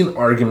can see an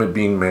argument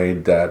being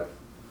made that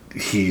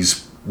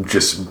he's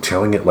just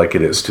telling it like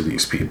it is to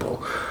these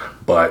people.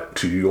 But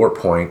to your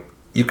point,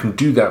 you can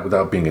do that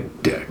without being a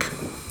dick.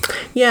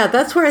 Yeah,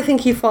 that's where I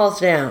think he falls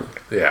down.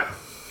 Yeah.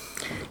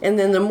 And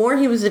then the more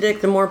he was a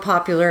dick, the more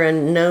popular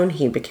and known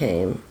he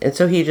became. And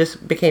so he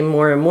just became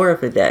more and more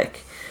of a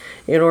dick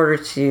in order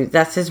to...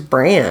 That's his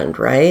brand,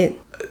 right?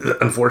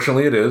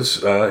 Unfortunately, it is.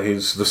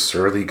 He's the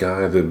surly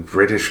guy, the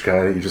British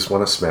guy that you just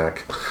want to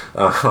smack.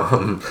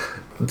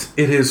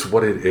 It is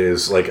what it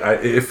is. Like,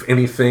 if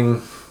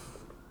anything...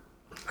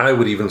 I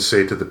would even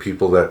say to the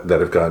people that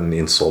have gotten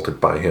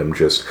insulted by him,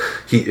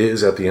 he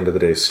is, at the end of the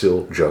day,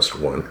 still just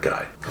one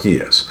guy. He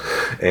is.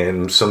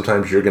 And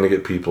sometimes you're going to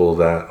get people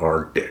that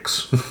are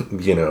dicks,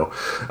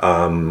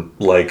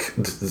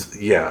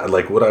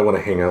 like, would I want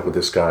to hang out with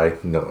this guy?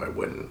 No, I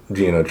wouldn't.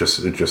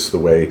 Just the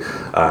way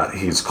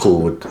he's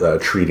cool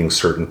with treating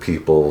certain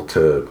people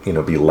to,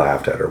 be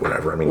laughed at or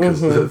whatever. I mean,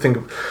 because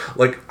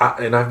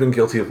and I've been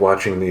guilty of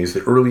watching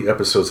the early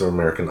episodes of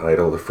American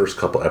Idol, the first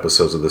couple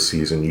episodes of the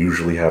season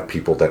usually have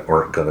people that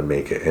aren't going to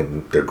make it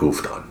and they're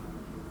goofed on.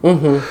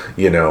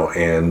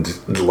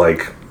 And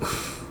like,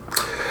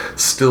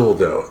 still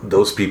though,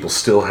 those people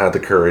still had the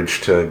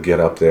courage to get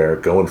up there,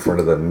 go in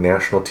front of the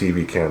national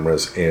TV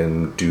cameras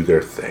and do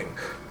their thing.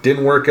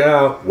 Didn't work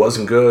out,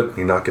 wasn't good.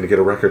 You're not going to get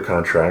a record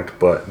contract,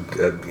 but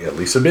at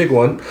least a big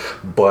one.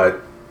 But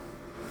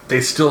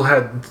they still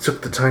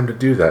took the time to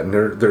do that, and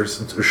there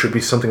should be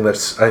something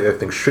that's I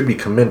think should be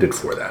commended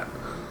for that.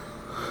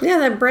 Yeah,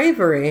 that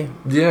bravery.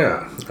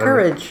 Yeah.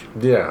 Courage.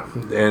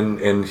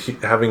 And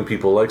having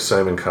people like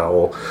Simon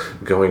Cowell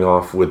going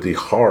off with the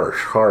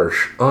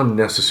harsh,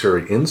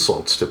 unnecessary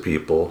insults to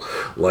people.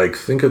 Like,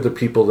 think of the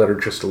people that are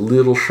just a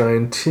little shy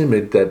and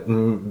timid that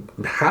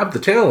have the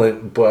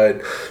talent,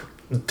 but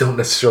don't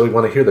necessarily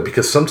want to hear that,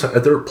 because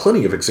sometimes there are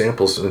plenty of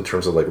examples in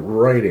terms of like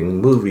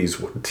writing, movies,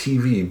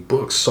 TV,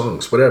 books,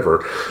 songs,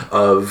 whatever,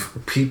 of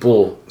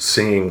people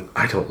saying,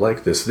 I don't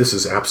like this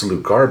is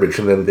absolute garbage,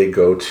 and then they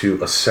go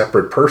to a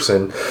separate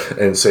person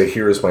and say,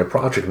 here is my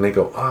project, and they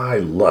go, I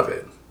love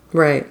it.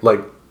 Right.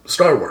 Like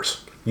Star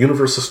Wars.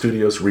 Universal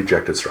Studios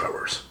rejected Star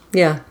Wars.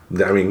 Yeah.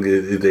 I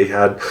mean, they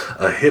had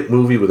a hit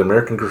movie with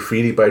American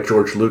Graffiti by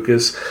George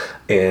Lucas,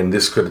 and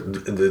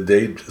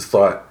they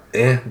thought,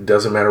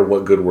 doesn't matter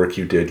what good work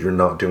you did, you're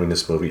not doing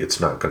this movie,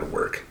 it's not going to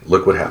work.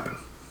 Look what happened.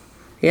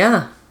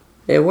 Yeah,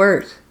 it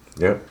worked.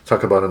 Yep.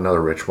 Talk about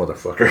another rich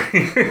motherfucker.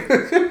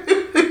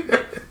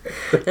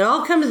 It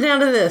all comes down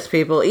to this,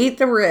 people. Eat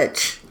the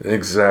rich.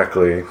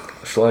 Exactly.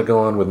 Shall I go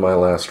on with my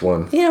last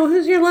one? Yeah, well,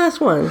 who's your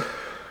last one?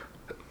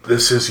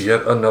 This is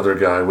yet another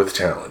guy with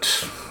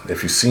talent.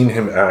 If you've seen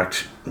him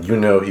act, you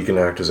know he can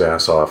act his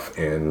ass off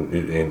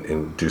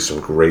and do some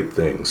great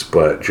things.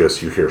 But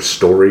just you hear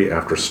story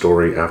after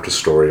story after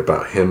story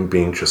about him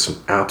being just an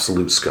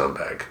absolute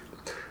scumbag.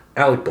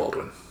 Alec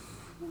Baldwin.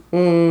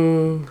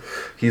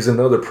 He's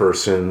another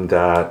person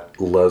that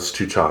loves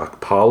to talk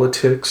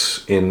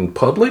politics in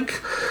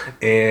public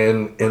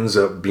and ends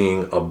up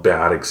being a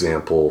bad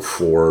example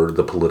for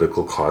the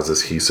political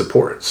causes he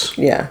supports.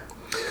 Yeah.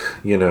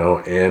 You know,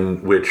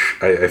 and which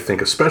I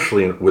think,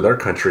 especially with our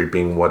country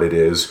being what it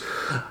is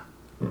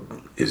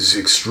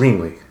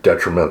extremely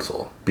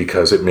detrimental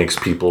because it makes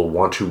people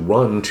want to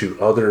run to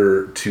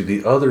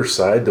the other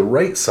side, the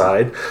right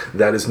side,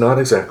 that is not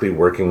exactly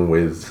working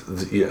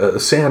with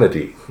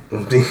sanity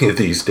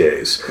these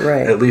days.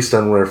 Right. At least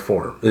on rare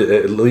form.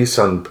 At least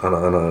on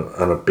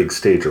a big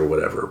stage or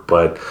whatever.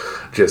 But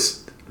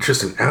just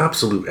an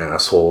absolute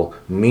asshole,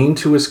 mean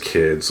to his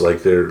kids.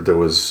 Like there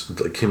was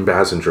like Kim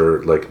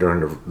Basinger, like during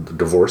the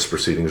divorce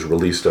proceedings,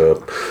 released a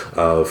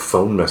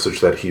phone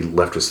message that he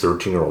left his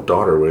 13-year-old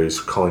daughter where he's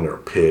calling her a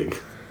pig.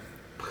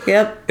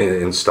 Yep.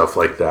 And stuff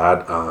like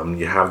that.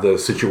 You have the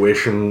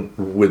situation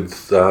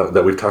with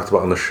that we've talked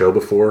about on the show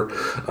before,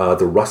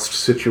 the Rust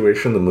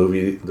situation, the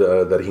movie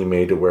that he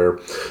made, to where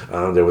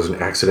there was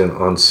an accident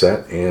on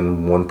set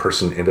and one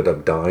person ended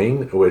up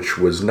dying, which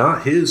was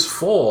not his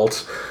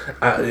fault.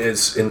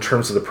 It's in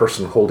terms of the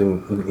person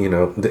holding, you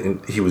know,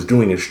 he was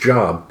doing his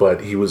job,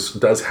 but he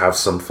does have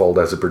some fault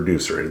as a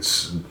producer.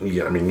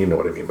 I mean, you know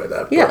what I mean by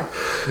that. Yeah.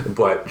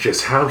 But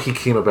just how he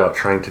came about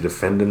trying to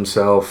defend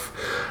himself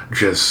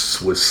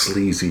just was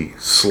sleazy,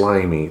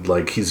 slimy.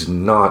 Like, he's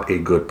not a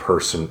good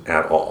person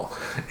at all.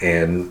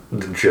 And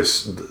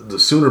just the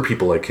sooner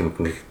people like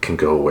him can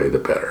go away, the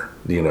better.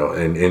 You know,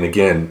 and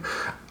again,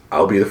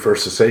 I'll be the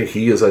first to say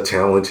he is a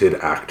talented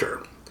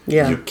actor.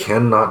 Yeah. You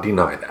cannot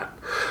deny that.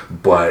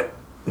 But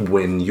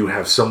when you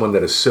have someone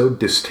that is so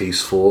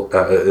distasteful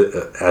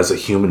as a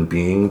human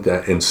being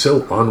and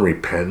so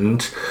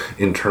unrepentant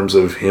in terms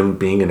of him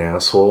being an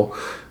asshole,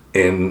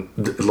 and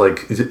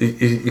like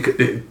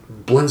it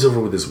blends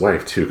over with his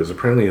wife too, because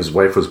apparently his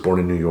wife was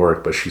born in New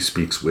York, but she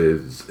speaks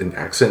with an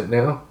accent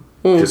now,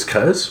 just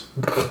cause.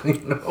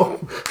 You know,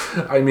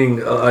 I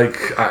mean, like,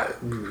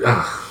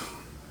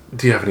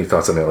 do you have any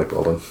thoughts on Alec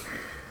Baldwin?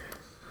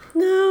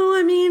 No,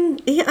 I mean,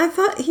 I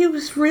thought he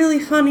was really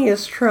funny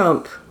as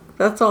Trump.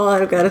 That's all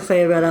I've got to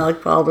say about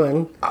Alec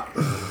Baldwin.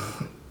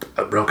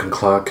 A broken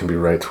clock can be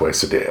right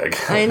twice a day, I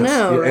guess. I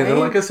know, right? And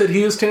like I said,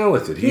 he is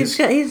talented. He's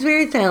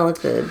very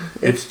talented.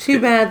 It's too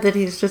bad that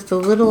he's just a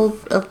little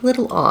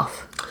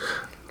off.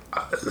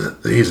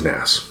 He's an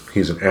ass.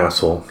 He's an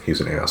asshole. He's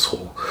an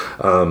asshole.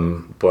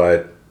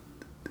 But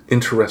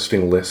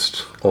interesting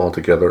list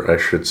altogether, I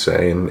should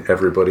say. And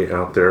everybody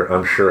out there,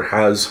 I'm sure,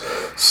 has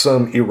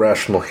some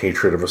irrational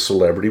hatred of a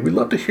celebrity. We'd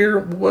love to hear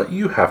what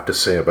you have to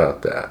say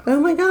about that. Oh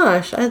my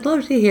gosh, I'd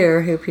love to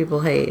hear who people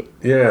hate.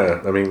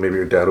 Yeah, I mean, maybe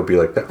your dad will be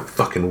like, that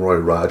fucking Roy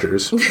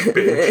Rogers,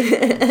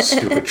 bitch,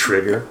 stupid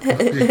trigger.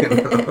 You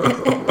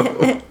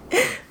know?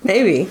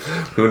 Maybe.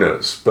 Who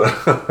knows? But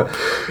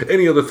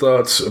any other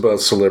thoughts about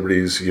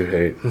celebrities you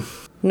hate?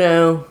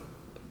 No.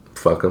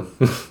 Fuck them.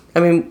 I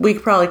mean, we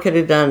probably could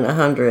have done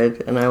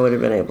 100, and I would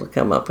have been able to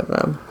come up with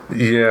them.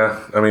 Yeah,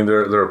 I mean,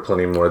 there are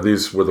plenty more.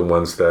 These were the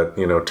ones that,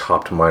 you know,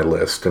 topped my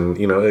list. And,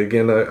 you know,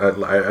 again,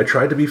 I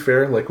tried to be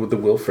fair, like with the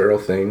Will Ferrell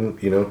thing,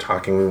 you know,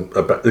 talking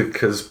about,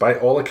 because by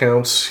all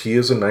accounts, he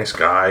is a nice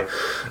guy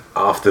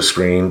off the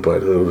screen,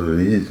 but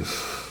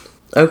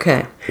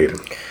okay. Hate him.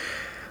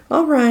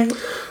 All right.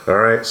 All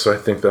right, so I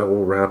think that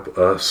will wrap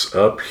us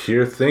up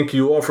here. Thank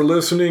you all for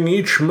listening.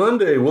 Each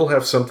Monday, we'll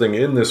have something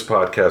in this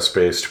podcast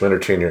space to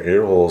entertain your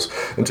ear holes.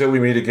 Until we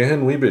meet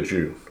again, we bid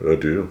you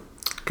adieu.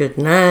 Good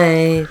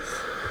night.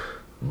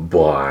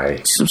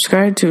 Bye.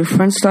 Subscribe to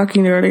Friends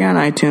Talking Nerdy on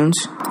iTunes,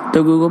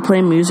 the Google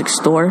Play Music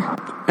Store,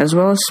 as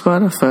well as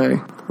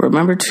Spotify.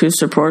 Remember to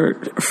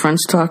support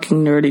Friends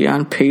Talking Nerdy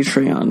on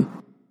Patreon.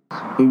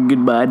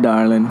 Goodbye,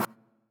 darling.